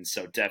season.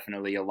 So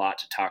definitely a lot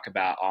to talk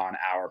about on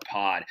our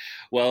pod.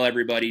 Well,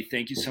 everybody,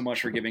 thank you so much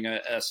for giving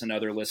us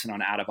another listen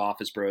on Out of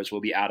Office Bros.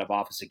 We'll be out of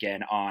office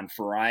again on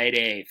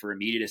Friday. For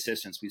immediate assistance,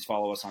 please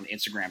follow us on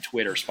Instagram,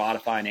 Twitter,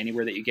 Spotify, and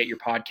anywhere that you get your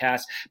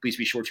podcasts. Please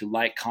be sure to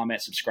like,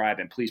 comment, subscribe,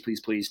 and please, please,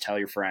 please tell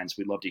your friends.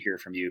 We'd love to hear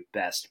from you.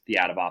 Best, the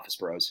Out of Office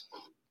Bros.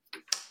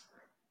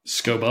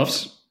 Sco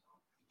Buffs,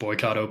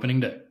 boycott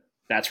opening day.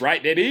 That's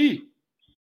right, baby.